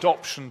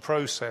adoption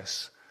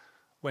process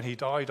when he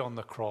died on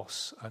the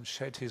cross and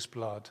shed his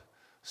blood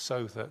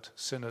so that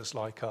sinners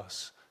like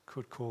us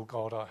could call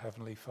God our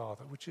Heavenly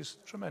Father, which is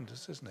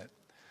tremendous, isn't it?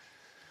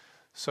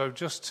 So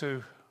just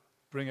to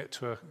bring it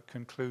to a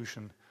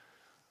conclusion,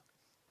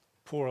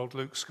 poor old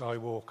Luke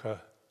Skywalker,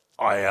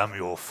 I am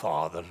your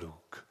father,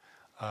 Luke.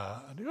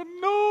 And you go,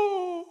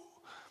 no!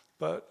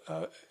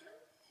 But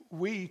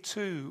we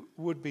too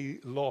would be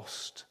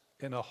lost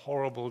in a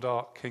horrible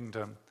dark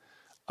kingdom.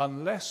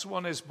 Unless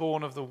one is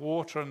born of the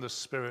water and the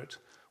Spirit,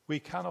 we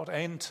cannot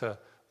enter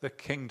the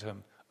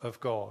kingdom of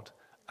God.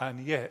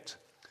 And yet,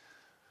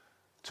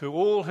 to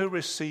all who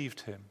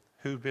received him,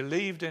 who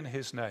believed in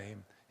his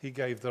name, he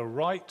gave the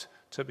right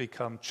to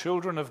become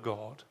children of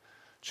God,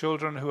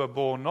 children who are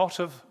born not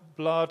of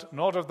blood,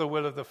 not of the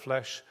will of the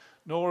flesh,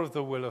 nor of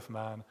the will of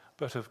man,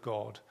 but of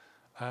God.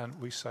 And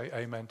we say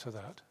amen to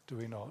that, do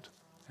we not?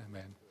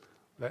 Amen.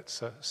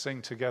 Let's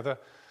sing together.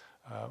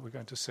 We're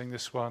going to sing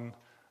this one,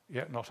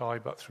 Yet Not I,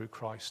 But Through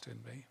Christ in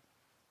Me.